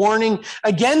 This is a warning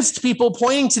against people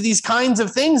pointing to these kinds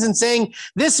of things and saying,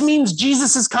 this means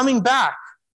Jesus is coming back.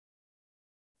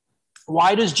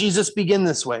 Why does Jesus begin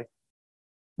this way?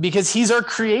 Because he's our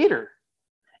creator.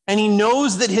 And he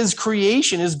knows that his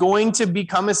creation is going to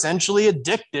become essentially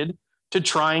addicted to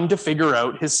trying to figure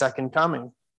out his second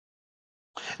coming.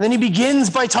 And then he begins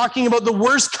by talking about the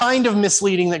worst kind of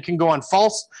misleading that can go on: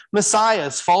 false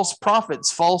messiahs, false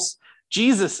prophets, false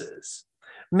Jesuses.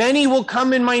 Many will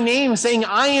come in my name saying,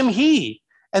 I am he,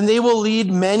 and they will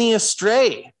lead many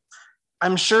astray.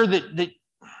 I'm sure that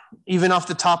even off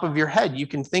the top of your head, you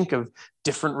can think of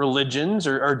different religions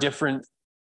or different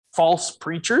false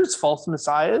preachers, false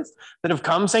messiahs that have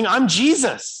come saying, I'm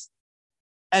Jesus.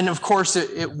 And of course,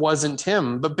 it wasn't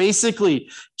him. But basically,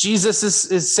 Jesus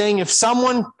is saying, if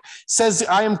someone says,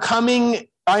 I am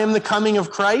the coming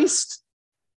of Christ,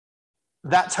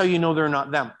 that's how you know they're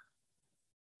not them.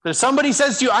 But if somebody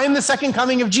says to you, I am the second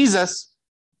coming of Jesus,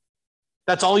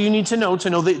 that's all you need to know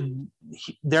that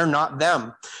they're not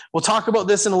them. We'll talk about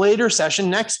this in a later session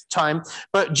next time,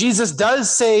 but Jesus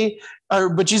does say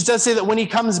that when he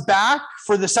comes back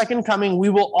for the second coming, we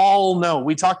will all know.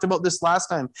 We talked about this last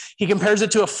time. He compares it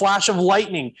to a flash of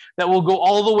lightning that will go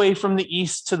all the way from the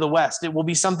east to the west. It will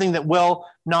be something that will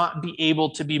not be able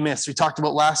to be missed. We talked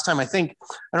about last time, I don't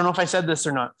know if I said this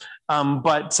or not,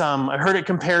 but I heard it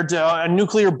compared to a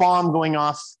nuclear bomb going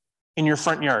off in your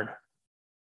front yard.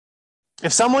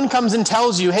 If someone comes and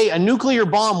tells you, hey, a nuclear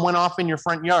bomb went off in your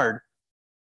front yard,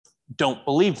 don't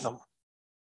believe them.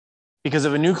 Because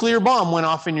if a nuclear bomb went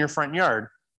off in your front yard,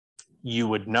 you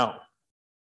would know.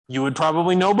 You would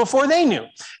probably know before they knew.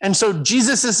 And so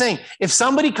Jesus is saying, if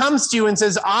somebody comes to you and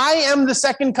says, I am the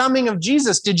second coming of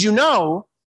Jesus, did you know?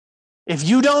 If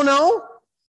you don't know,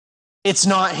 it's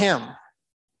not him.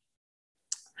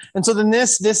 And so then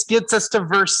this gets us to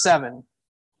verse 7.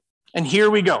 And here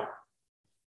we go.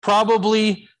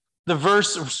 Probably the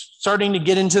verse, starting to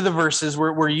get into the verses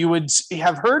where you would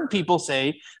have heard people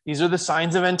say, these are the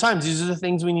signs of end times. These are the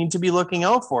things we need to be looking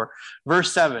out for.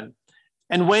 Verse 7,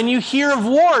 and when you hear of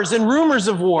wars and rumors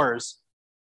of wars,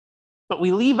 but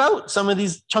we leave out some of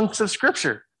these chunks of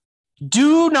scripture.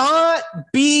 Do not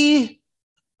be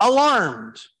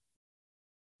alarmed.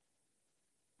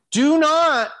 Do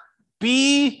not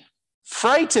be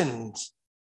frightened.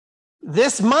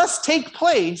 This must take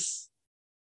place,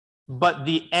 but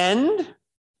the end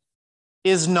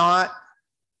is not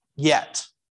yet.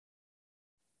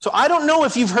 So I don't know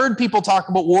if you've heard people talk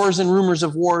about wars and rumors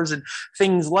of wars and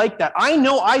things like that. I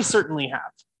know I certainly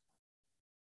have.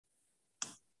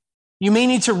 You may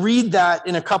need to read that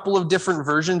in a couple of different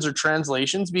versions or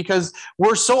translations, because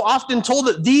we're so often told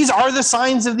that these are the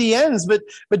signs of the ends, but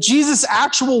Jesus'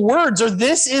 actual words are,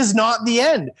 this is not the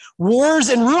end. Wars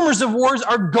and rumors of wars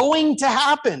are going to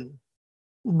happen,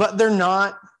 but they're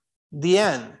not the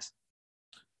end.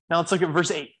 Now let's look at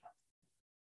verse 8.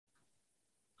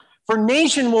 For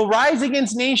nation will rise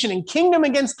against nation and kingdom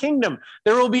against kingdom.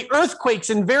 There will be earthquakes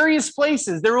in various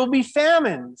places. There will be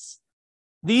famines.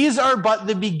 These are but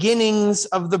the beginnings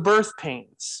of the birth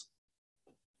pains.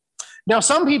 Now,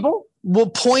 some people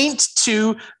will point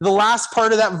to the last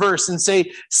part of that verse and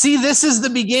say, see, this is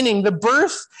the beginning. The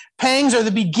birth pangs are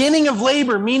the beginning of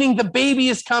labor, meaning the baby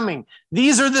is coming.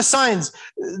 These are the signs.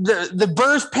 The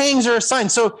birth pangs are a sign.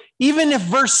 So even if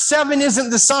verse 7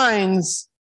 isn't the signs,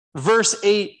 verse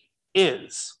 8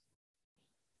 is.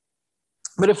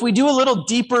 But if we do a little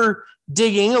deeper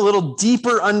digging, a little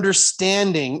deeper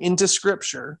understanding into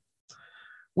Scripture,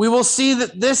 we will see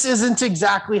that this isn't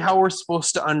exactly how we're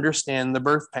supposed to understand the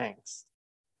birth pangs.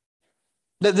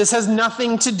 That this has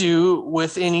nothing to do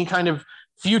with any kind of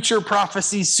future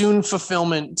prophecy, soon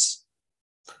fulfillment.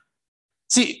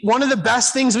 See, one of the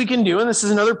best things we can do, and this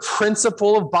is another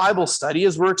principle of Bible study,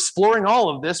 is we're exploring all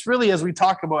of this, really, as we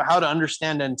talk about how to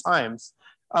understand end times.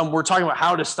 We're talking about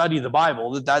how to study the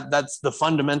Bible. That's the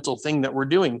fundamental thing that we're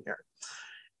doing here.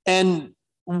 And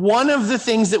one of the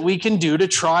things that we can do to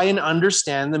try and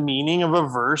understand the meaning of a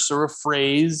verse or a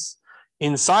phrase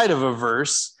inside of a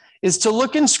verse is to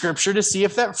look in Scripture to see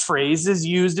if that phrase is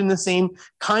used in the same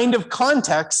kind of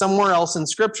context somewhere else in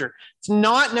Scripture. It's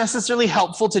not necessarily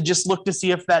helpful to just look to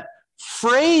see if that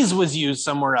phrase was used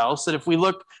somewhere else, that if we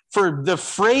look for the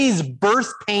phrase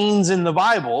birth pains in the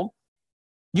Bible,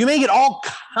 you may get all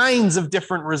kinds of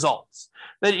different results.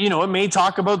 That, it may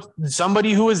talk about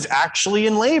somebody who is actually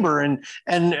in labor and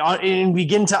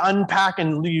begin to unpack,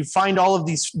 and you find all of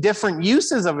these different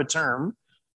uses of a term.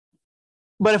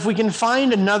 But if we can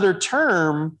find another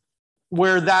term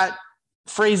where that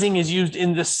phrasing is used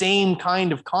in the same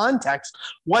kind of context.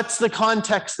 What's the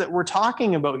context that we're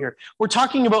talking about here? We're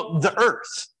talking about the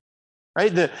earth,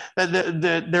 right?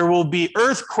 There will be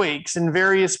earthquakes in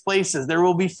various places. There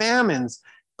will be famines,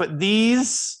 but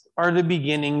these are the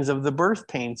beginnings of the birth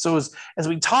pains. So as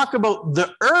we talk about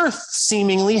the earth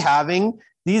seemingly having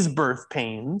these birth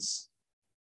pains,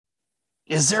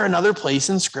 is there another place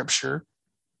in Scripture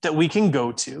that we can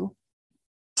go to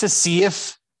see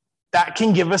if that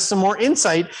can give us some more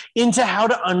insight into how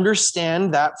to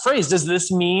understand that phrase? Does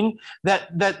this mean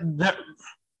that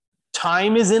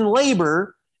time is in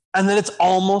labor and that it's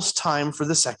almost time for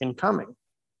the second coming?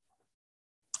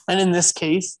 And in this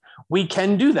case, we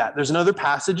can do that. There's another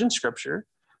passage in Scripture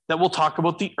that will talk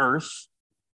about the earth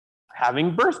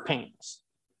having birth pains.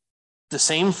 The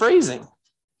same phrasing.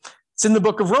 It's in the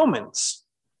book of Romans.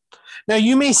 Now,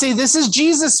 you may say this is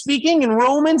Jesus speaking and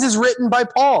Romans is written by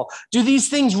Paul. Do these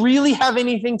things really have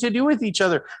anything to do with each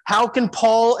other? How can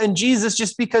Paul and Jesus,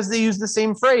 just because they use the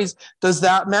same phrase, does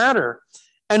that matter?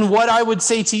 And what I would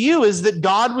say to you is that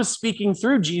God was speaking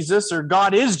through Jesus, or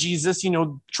God is Jesus,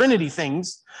 Trinity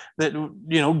things, that,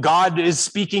 God is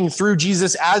speaking through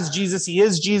Jesus as Jesus. He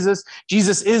is Jesus.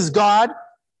 Jesus is God.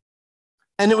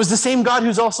 And it was the same God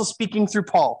who's also speaking through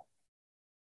Paul.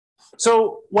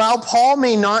 So while Paul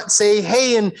may not say,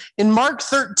 hey, in Mark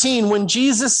 13, when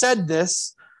Jesus said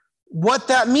this, what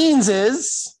that means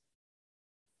is,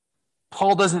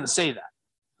 Paul doesn't say that.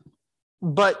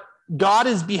 But God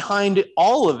is behind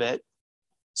all of it,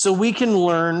 so we can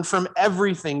learn from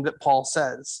everything that Paul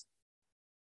says.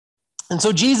 And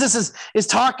so Jesus is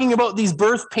talking about these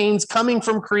birth pains coming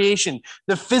from creation,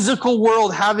 the physical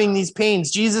world having these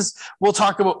pains. Jesus will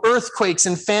talk about earthquakes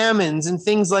and famines and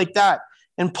things like that.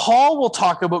 And Paul will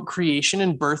talk about creation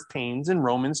and birth pains in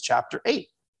Romans chapter 8.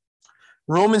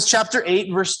 Romans chapter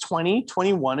 8, verse 20,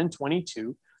 21, and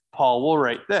 22, Paul will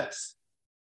write this.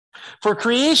 For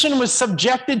creation was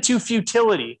subjected to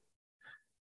futility,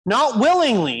 not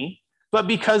willingly, but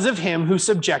because of him who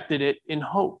subjected it in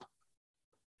hope.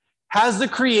 Has the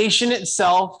creation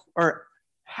itself, or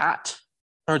it's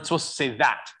supposed to say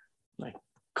that, like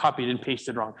copied and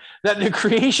pasted wrong, that the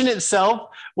creation itself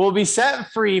will be set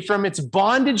free from its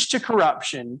bondage to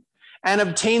corruption and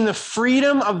obtain the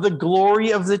freedom of the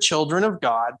glory of the children of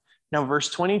God. Now, verse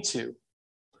 22.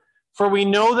 For we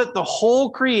know that the whole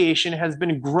creation has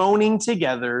been groaning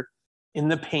together in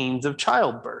the pains of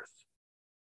childbirth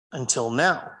until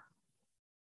now.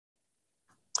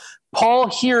 Paul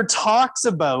here talks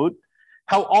about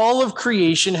how all of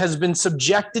creation has been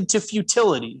subjected to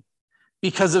futility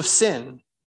because of sin,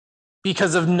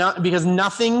 because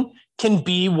nothing can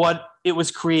be what it was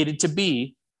created to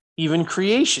be, even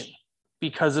creation,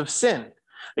 because of sin.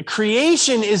 The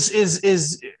creation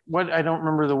is what, I don't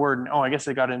remember the word. Oh, I guess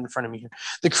I got it in front of me here.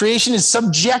 The creation is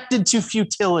subjected to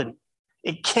futility.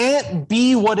 It can't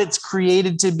be what it's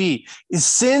created to be.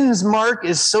 Sin's mark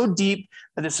is so deep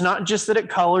that it's not just that it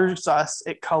colors us,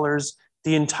 it colors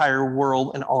the entire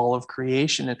world and all of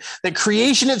creation. And that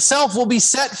creation itself will be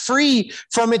set free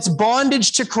from its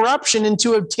bondage to corruption and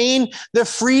to obtain the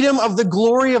freedom of the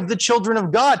glory of the children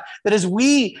of God. That as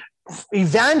we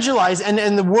evangelize and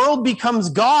the world becomes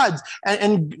God's,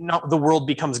 and not the world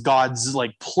becomes God's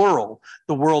like plural,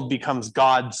 the world becomes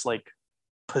God's like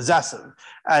possessive.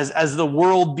 As the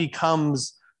world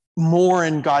becomes more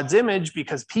in God's image,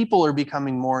 because people are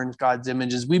becoming more in God's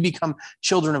image, as we become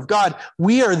children of God,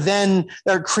 we are then,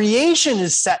 our creation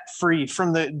is set free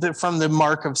from the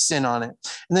mark of sin on it.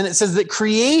 And then it says that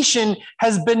creation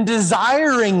has been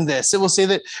desiring this. It will say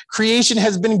that creation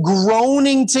has been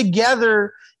groaning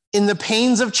together in the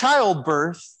pains of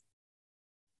childbirth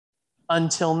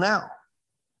until now.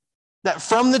 That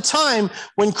from the time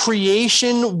when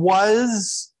creation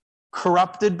was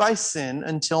corrupted by sin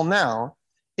until now,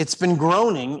 it's been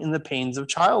groaning in the pains of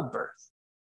childbirth.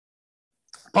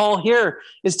 Paul here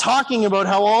is talking about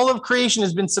how all of creation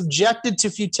has been subjected to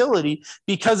futility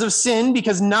because of sin,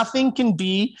 because nothing can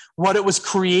be what it was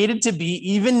created to be,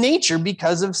 even nature,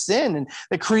 because of sin. And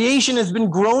the creation has been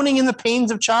groaning in the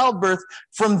pains of childbirth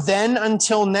from then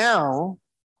until now.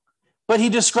 But he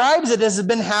describes it as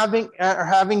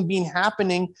having been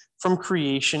happening from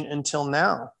creation until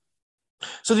now.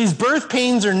 So these birth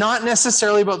pains are not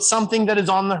necessarily about something that is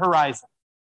on the horizon,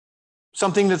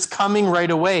 something that's coming right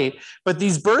away. But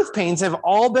these birth pains have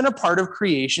all been a part of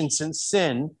creation since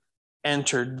sin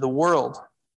entered the world.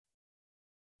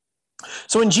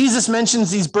 So when Jesus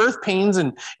mentions these birth pains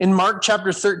in Mark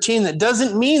chapter 13, that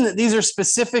doesn't mean that these are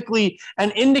specifically an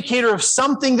indicator of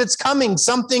something that's coming,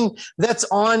 something that's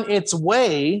on its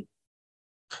way.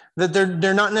 that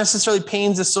they're not necessarily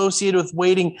pains associated with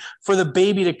waiting for the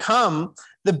baby to come.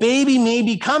 The baby may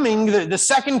be coming, the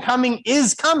second coming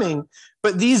is coming,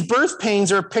 but these birth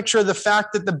pains are a picture of the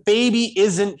fact that the baby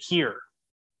isn't here.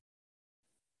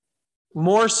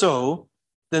 More so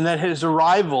than that his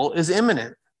arrival is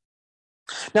imminent.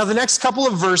 Now, the next couple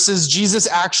of verses, Jesus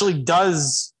actually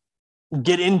does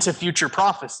get into future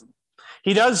prophecy.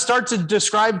 He does start to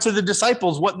describe to the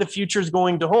disciples what the future is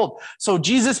going to hold. So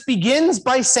Jesus begins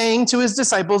by saying to his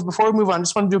disciples, before we move on, I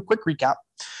just want to do a quick recap.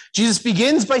 Jesus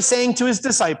begins by saying to his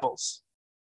disciples,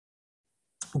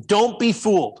 don't be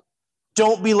fooled.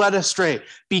 Don't be led astray.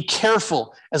 Be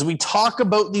careful. As we talk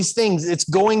about these things, it's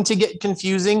going to get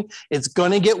confusing. It's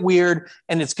going to get weird,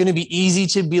 and it's going to be easy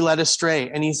to be led astray.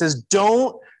 And he says,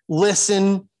 don't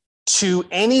listen to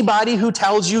anybody who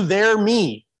tells you they're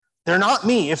me. They're not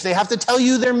me. If they have to tell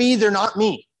you they're me, they're not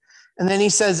me. And then he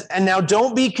says, and now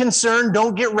don't be concerned.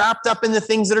 Don't get wrapped up in the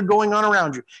things that are going on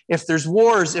around you. If there's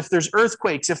wars, if there's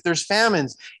earthquakes, if there's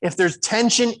famines, if there's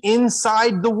tension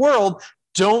inside the world,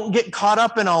 don't get caught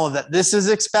up in all of that. This is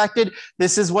expected.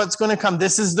 This is what's going to come.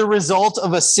 This is the result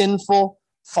of a sinful,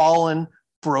 fallen,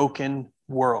 broken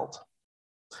world.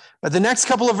 But the next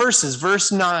couple of verses,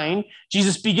 verse 9,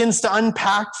 Jesus begins to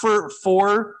unpack for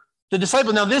the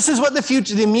disciple. Now, this is what the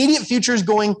future, the immediate future is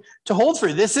going to hold for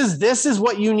you. This is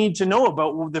what you need to know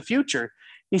about the future.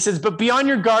 He says, but be on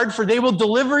your guard, for they will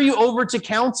deliver you over to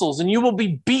councils, and you will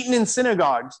be beaten in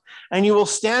synagogues, and you will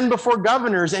stand before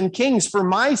governors and kings for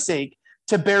my sake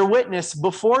to bear witness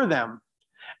before them.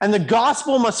 And the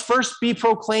gospel must first be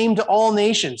proclaimed to all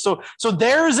nations. So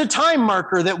there is a time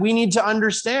marker that we need to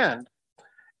understand.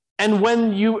 And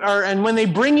when they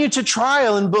bring you to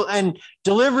trial and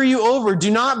deliver you over, do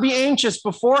not be anxious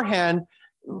beforehand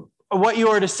what you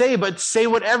are to say, but say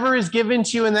whatever is given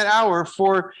to you in that hour,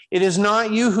 for it is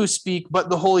not you who speak, but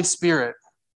the Holy Spirit.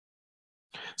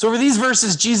 So over these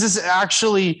verses, Jesus is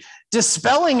actually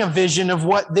dispelling a vision of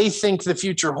what they think the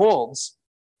future holds.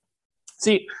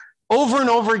 See, over and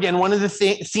over again, one of the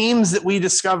themes that we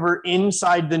discover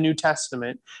inside the New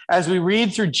Testament as we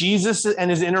read through Jesus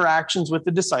and his interactions with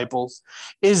the disciples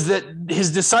is that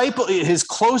his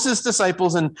closest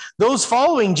disciples and those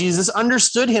following Jesus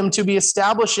understood him to be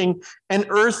establishing an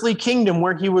earthly kingdom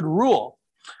where he would rule.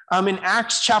 In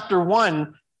Acts chapter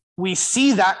 1, we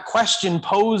see that question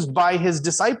posed by his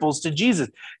disciples to Jesus.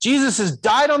 Jesus has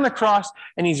died on the cross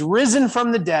and he's risen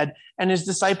from the dead, and his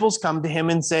disciples come to him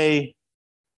and say,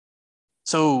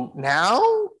 so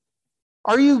now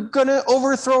are you going to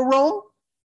overthrow Rome?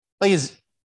 Like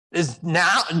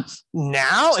now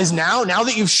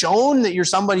that you've shown that you're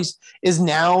somebody's, is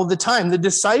now the time. The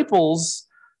disciples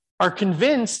are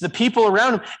convinced, the people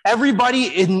around him, everybody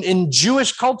in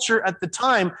Jewish culture at the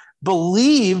time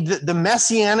believed that the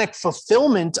messianic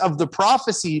fulfillment of the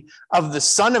prophecy of the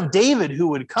Son of David who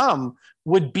would come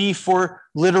would be for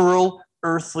literal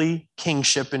earthly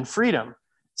kingship and freedom.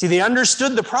 See, they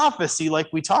understood the prophecy like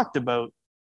we talked about.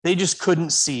 They just couldn't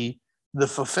see the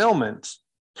fulfillment.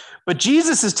 But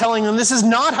Jesus is telling them this is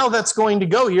not how that's going to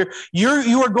go.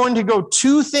 You are going to go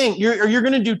two things. You're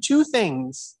going to do two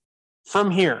things from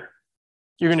here.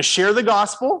 You're going to share the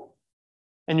gospel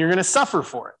and you're going to suffer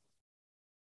for it.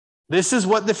 This is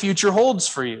what the future holds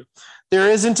for you. There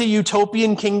isn't a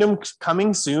utopian kingdom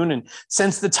coming soon. And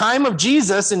since the time of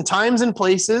Jesus, in times and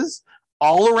places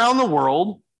all around the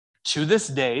world, to this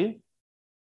day,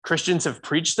 Christians have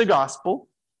preached the gospel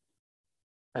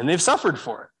and they've suffered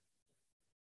for it.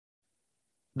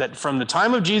 That from the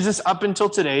time of Jesus up until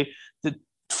today, the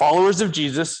followers of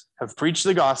Jesus have preached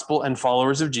the gospel and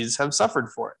followers of Jesus have suffered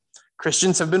for it.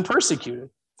 Christians have been persecuted.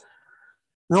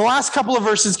 And the last couple of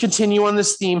verses continue on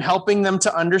this theme, helping them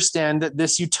to understand that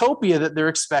this utopia that they're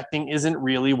expecting isn't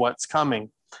really what's coming.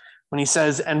 When he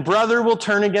says, and brother will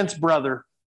turn against brother,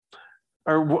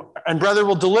 and brother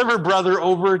will deliver brother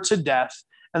over to death,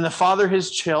 and the father his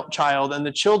child, and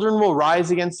the children will rise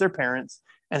against their parents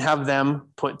and have them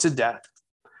put to death.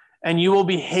 And you will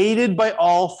be hated by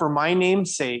all for my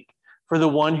name's sake, for the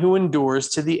one who endures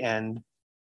to the end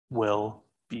will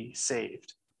be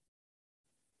saved.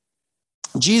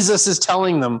 Jesus is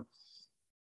telling them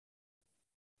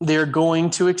they're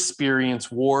going to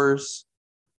experience wars,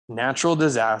 natural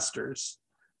disasters,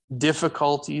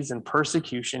 difficulties and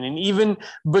persecution, and even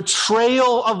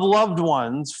betrayal of loved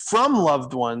ones from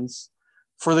loved ones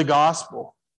for the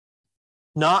gospel.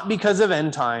 Not because of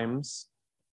end times,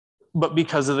 but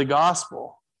because of the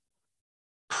gospel.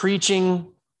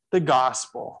 Preaching the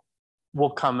gospel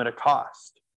will come at a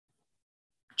cost.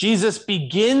 Jesus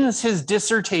begins his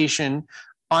dissertation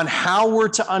on how we're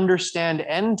to understand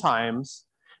end times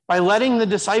by letting the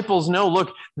disciples know,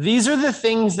 look, these are the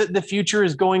things that the future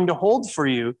is going to hold for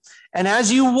you. And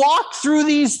as you walk through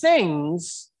these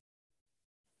things,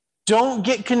 don't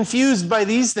get confused by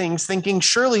these things, thinking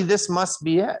surely this must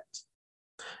be it.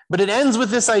 But it ends with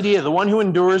this idea, the one who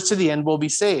endures to the end will be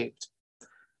saved.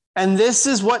 And this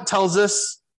is what tells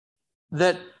us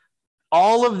that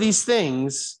all of these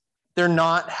things, they're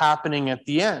not happening at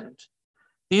the end.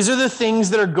 These are the things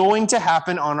that are going to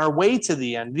happen on our way to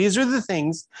the end. These are the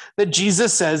things that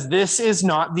Jesus says, this is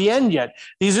not the end yet.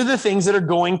 These are the things that are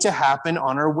going to happen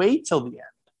on our way till the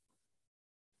end.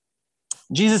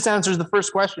 Jesus answers the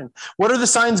first question. What are the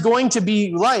signs going to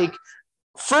be like?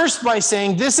 First, by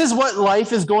saying, this is what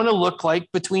life is going to look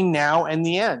like between now and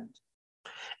the end.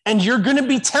 And you're going to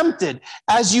be tempted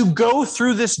as you go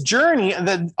through this journey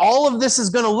that all of this is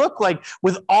going to look like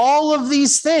with all of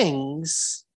these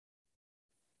things,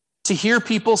 to hear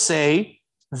people say,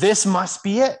 this must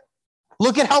be it.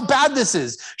 Look at how bad this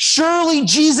is. Surely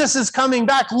Jesus is coming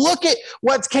back. Look at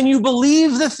can you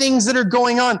believe the things that are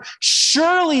going on?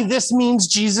 Surely this means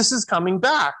Jesus is coming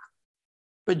back.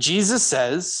 But Jesus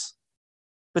says,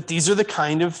 but these are the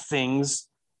kind of things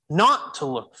not to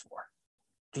look for.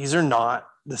 These are not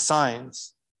the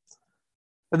signs.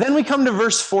 But then we come to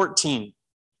verse 14.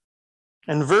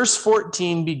 And verse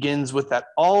 14 begins with that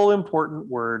all-important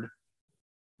word,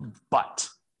 but.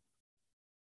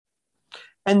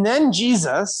 And then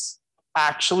Jesus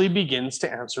actually begins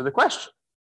to answer the question.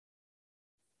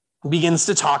 He begins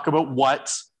to talk about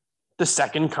what the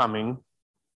second coming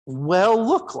will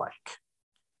look like.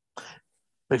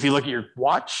 But if you look at your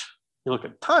watch, you look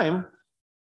at time,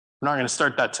 we're not going to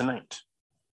start that tonight.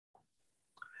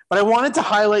 But I wanted to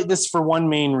highlight this for one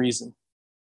main reason.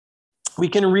 We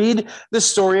can read the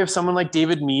story of someone like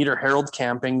David Meade or Harold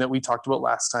Camping that we talked about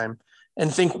last time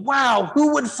and think, wow,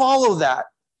 who would follow that?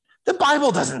 The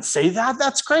Bible doesn't say that.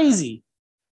 That's crazy.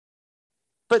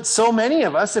 But so many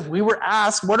of us, if we were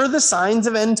asked, what are the signs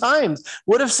of end times,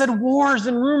 would have said wars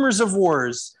and rumors of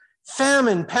wars,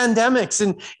 famine, pandemics.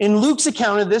 And in Luke's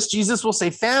account of this, Jesus will say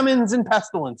famines and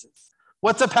pestilences.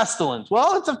 What's a pestilence?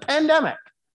 Well, it's a pandemic.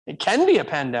 It can be a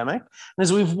pandemic. And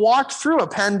as we've walked through a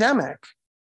pandemic,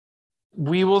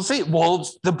 we will say, well,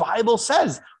 the Bible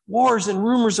says wars and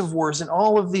rumors of wars and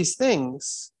all of these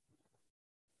things.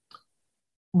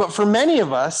 But for many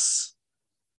of us,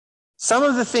 some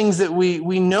of the things that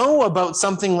we know about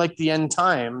something like the end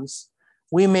times,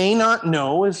 we may not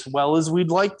know as well as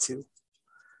we'd like to.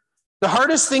 The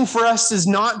hardest thing for us is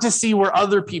not to see where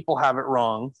other people have it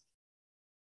wrong,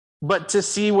 but to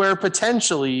see where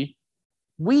potentially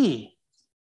we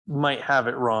might have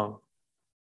it wrong.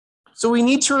 So we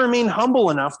need to remain humble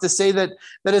enough to say that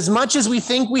as much as we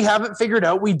think we have it figured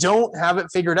out, we don't have it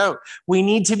figured out. We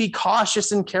need to be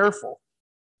cautious and careful.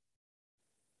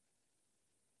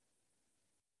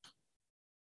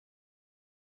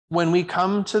 When we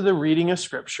come to the reading of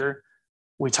Scripture,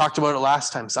 we talked about it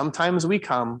last time. Sometimes we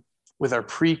come with our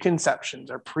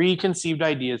preconceptions, our preconceived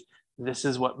ideas. This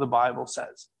is what the Bible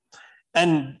says.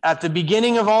 And at the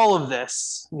beginning of all of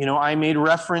this, I made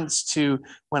reference to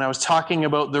when I was talking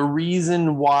about the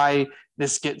reason why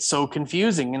this gets so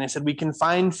confusing. And I said, we can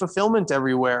find fulfillment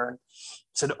everywhere. I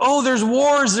said, oh, there's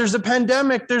wars, there's a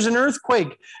pandemic, there's an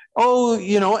earthquake. Oh,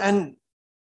 and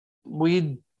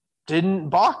we didn't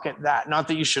balk at that. Not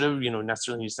that you should have,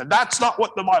 necessarily said, that's not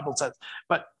what the Bible says.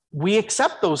 But we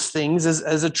accept those things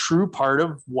as a true part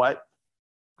of what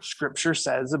Scripture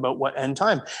says about what end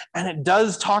time. And it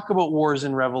does talk about wars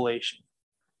in Revelation.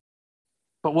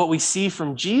 But what we see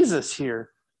from Jesus here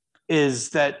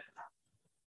is that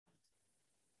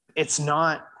it's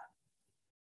not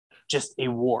just a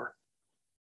war.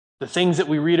 The things that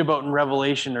we read about in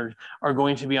Revelation are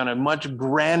going to be on a much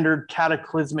grander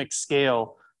cataclysmic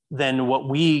scale than what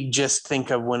we just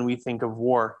think of when we think of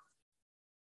war.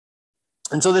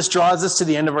 And so this draws us to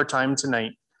the end of our time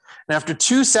tonight. And after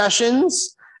 2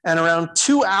 sessions and around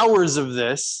 2 hours of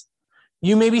this,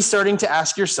 you may be starting to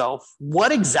ask yourself,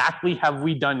 what exactly have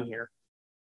we done here?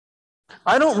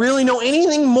 I don't really know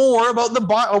anything more about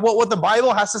what the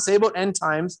Bible has to say about end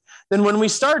times than when we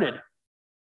started.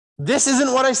 This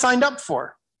isn't what I signed up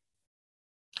for.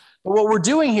 But what we're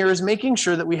doing here is making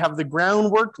sure that we have the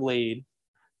groundwork laid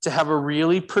to have a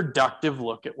really productive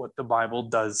look at what the Bible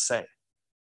does say.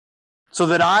 So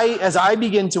that as I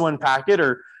begin to unpack it,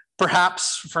 or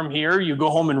perhaps from here, you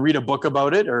go home and read a book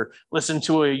about it, or listen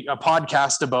to a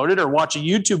podcast about it, or watch a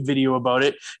YouTube video about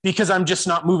it, because I'm just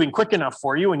not moving quick enough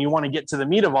for you and you want to get to the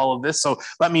meat of all of this. So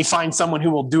let me find someone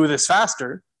who will do this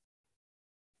faster.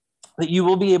 That you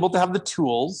will be able to have the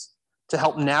tools to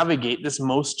help navigate this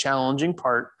most challenging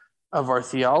part of our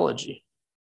theology.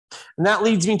 And that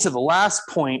leads me to the last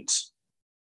point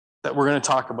that we're going to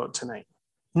talk about tonight.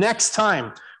 Next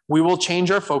time, we will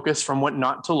change our focus from what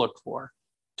not to look for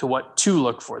to what to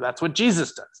look for. That's what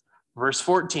Jesus does. Verse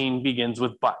 14 begins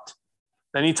with but.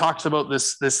 Then he talks about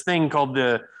this thing called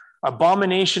the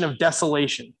abomination of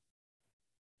desolation.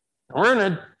 And we're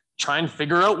going to try and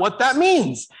figure out what that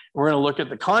means. We're going to look at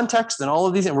the context and all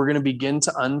of these, and we're going to begin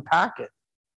to unpack it.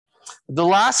 The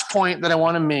last point that I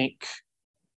want to make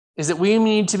is that we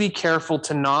need to be careful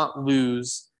to not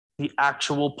lose the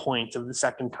actual point of the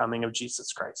second coming of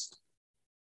Jesus Christ.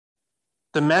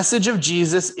 The message of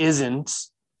Jesus isn't,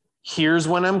 here's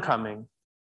when I'm coming,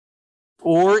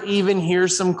 or even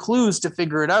here's some clues to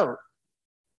figure it out.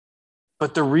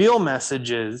 But the real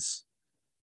message is,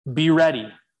 be ready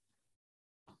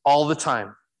all the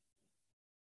time.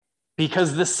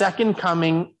 Because the second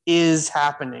coming is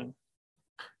happening.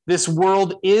 This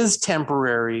world is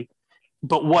temporary,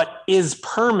 but what is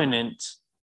permanent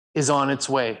is on its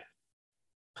way.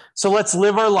 So let's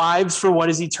live our lives for what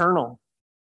is eternal.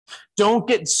 Don't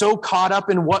get so caught up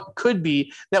in what could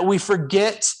be that we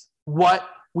forget what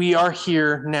we are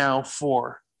here now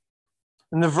for.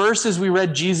 In the verses we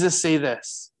read, Jesus say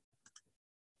this,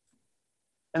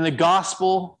 and the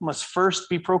gospel must first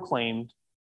be proclaimed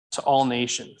to all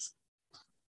nations.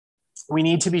 We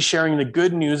need to be sharing the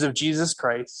good news of Jesus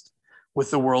Christ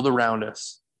with the world around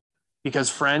us. Because,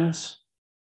 friends,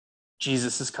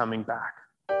 Jesus is coming back.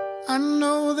 I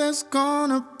know there's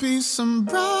gonna be some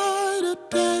brighter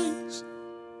days.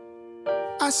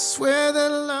 I swear that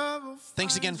love will...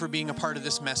 Thanks again for being a part of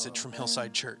this message from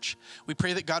Hillside Church. We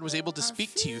pray that God was able to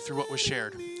speak to you through what was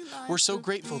shared. We're so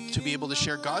grateful to be able to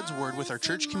share God's word with our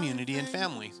church community and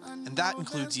family, and that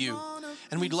includes you.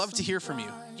 And we'd love to hear from you.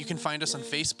 You can find us on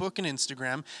Facebook and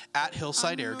Instagram at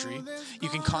Hillside Airdrie. You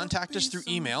can contact us through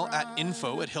email at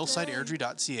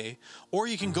info@hillsideairdrie.ca, or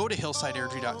you can go to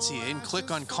hillsideairdrie.ca and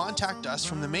click on Contact Us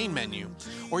from the main menu.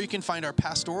 Or you can find our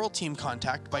pastoral team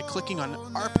contact by clicking on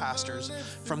Our Pastors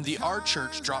from the Our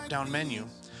Church drop-down menu.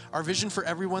 Our vision for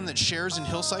everyone that shares in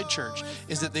Hillside Church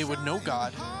is that they would know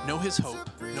God, know His hope,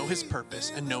 know His purpose,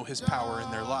 and know His power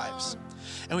in their lives.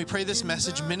 And we pray this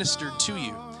message ministered to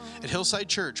you. At Hillside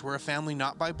Church, we're a family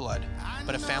not by blood,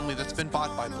 but a family that's been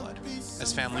bought by blood.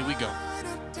 As family, we go.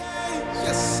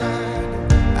 Yes,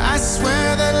 I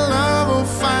swear that love will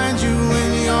find you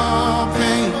in your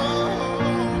pain.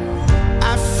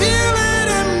 I feel it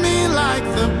in me like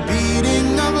the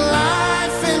beating of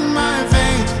life in my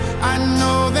veins. I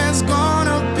know there's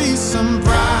gonna be some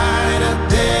brighter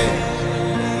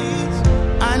days.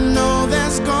 I know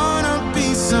there's gonna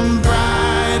be some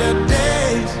brighter days.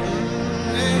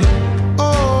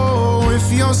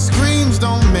 Your screams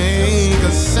don't make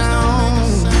a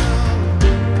sound.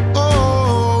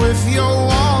 Oh, if your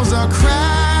walls are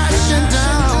crashing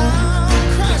down.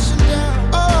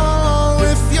 Oh,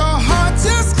 if your heart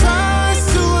just cries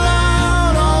too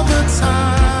loud all the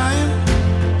time.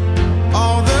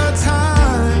 All the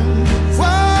time.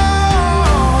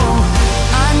 Whoa,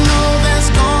 I know there's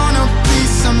gonna be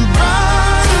some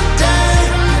brighter day.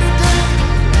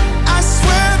 I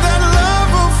swear that love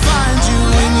will find you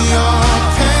in your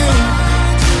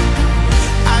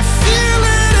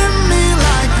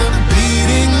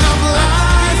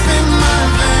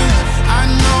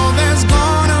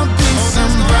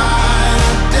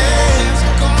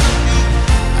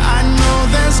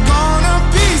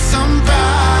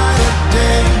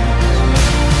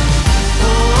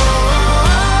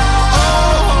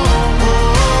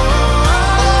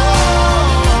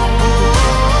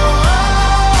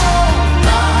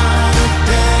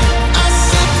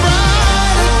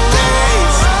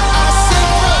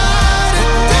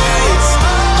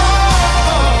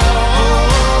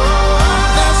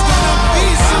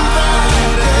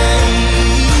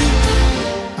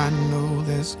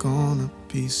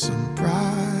some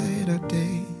brighter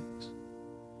days.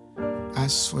 I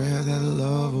swear that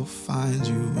love will find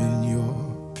you in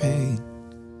your pain.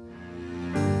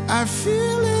 I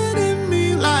feel it in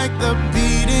me like the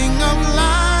beating of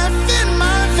life in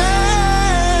my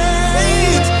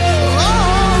veins.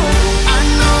 Oh, I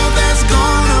know there's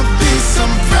gonna be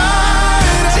some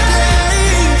brighter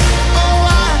days. Oh,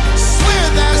 I swear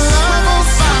that love will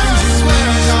find you in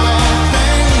your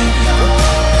pain.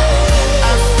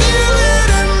 I feel it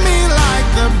in me like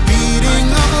the beating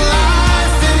of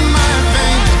life in my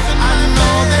veins. I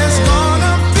know there's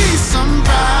gonna be some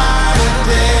brighter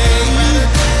days.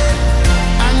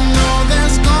 I know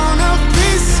there's gonna be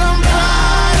some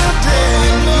brighter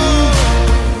days.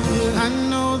 I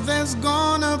know there's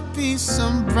gonna be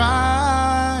some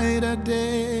brighter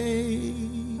days.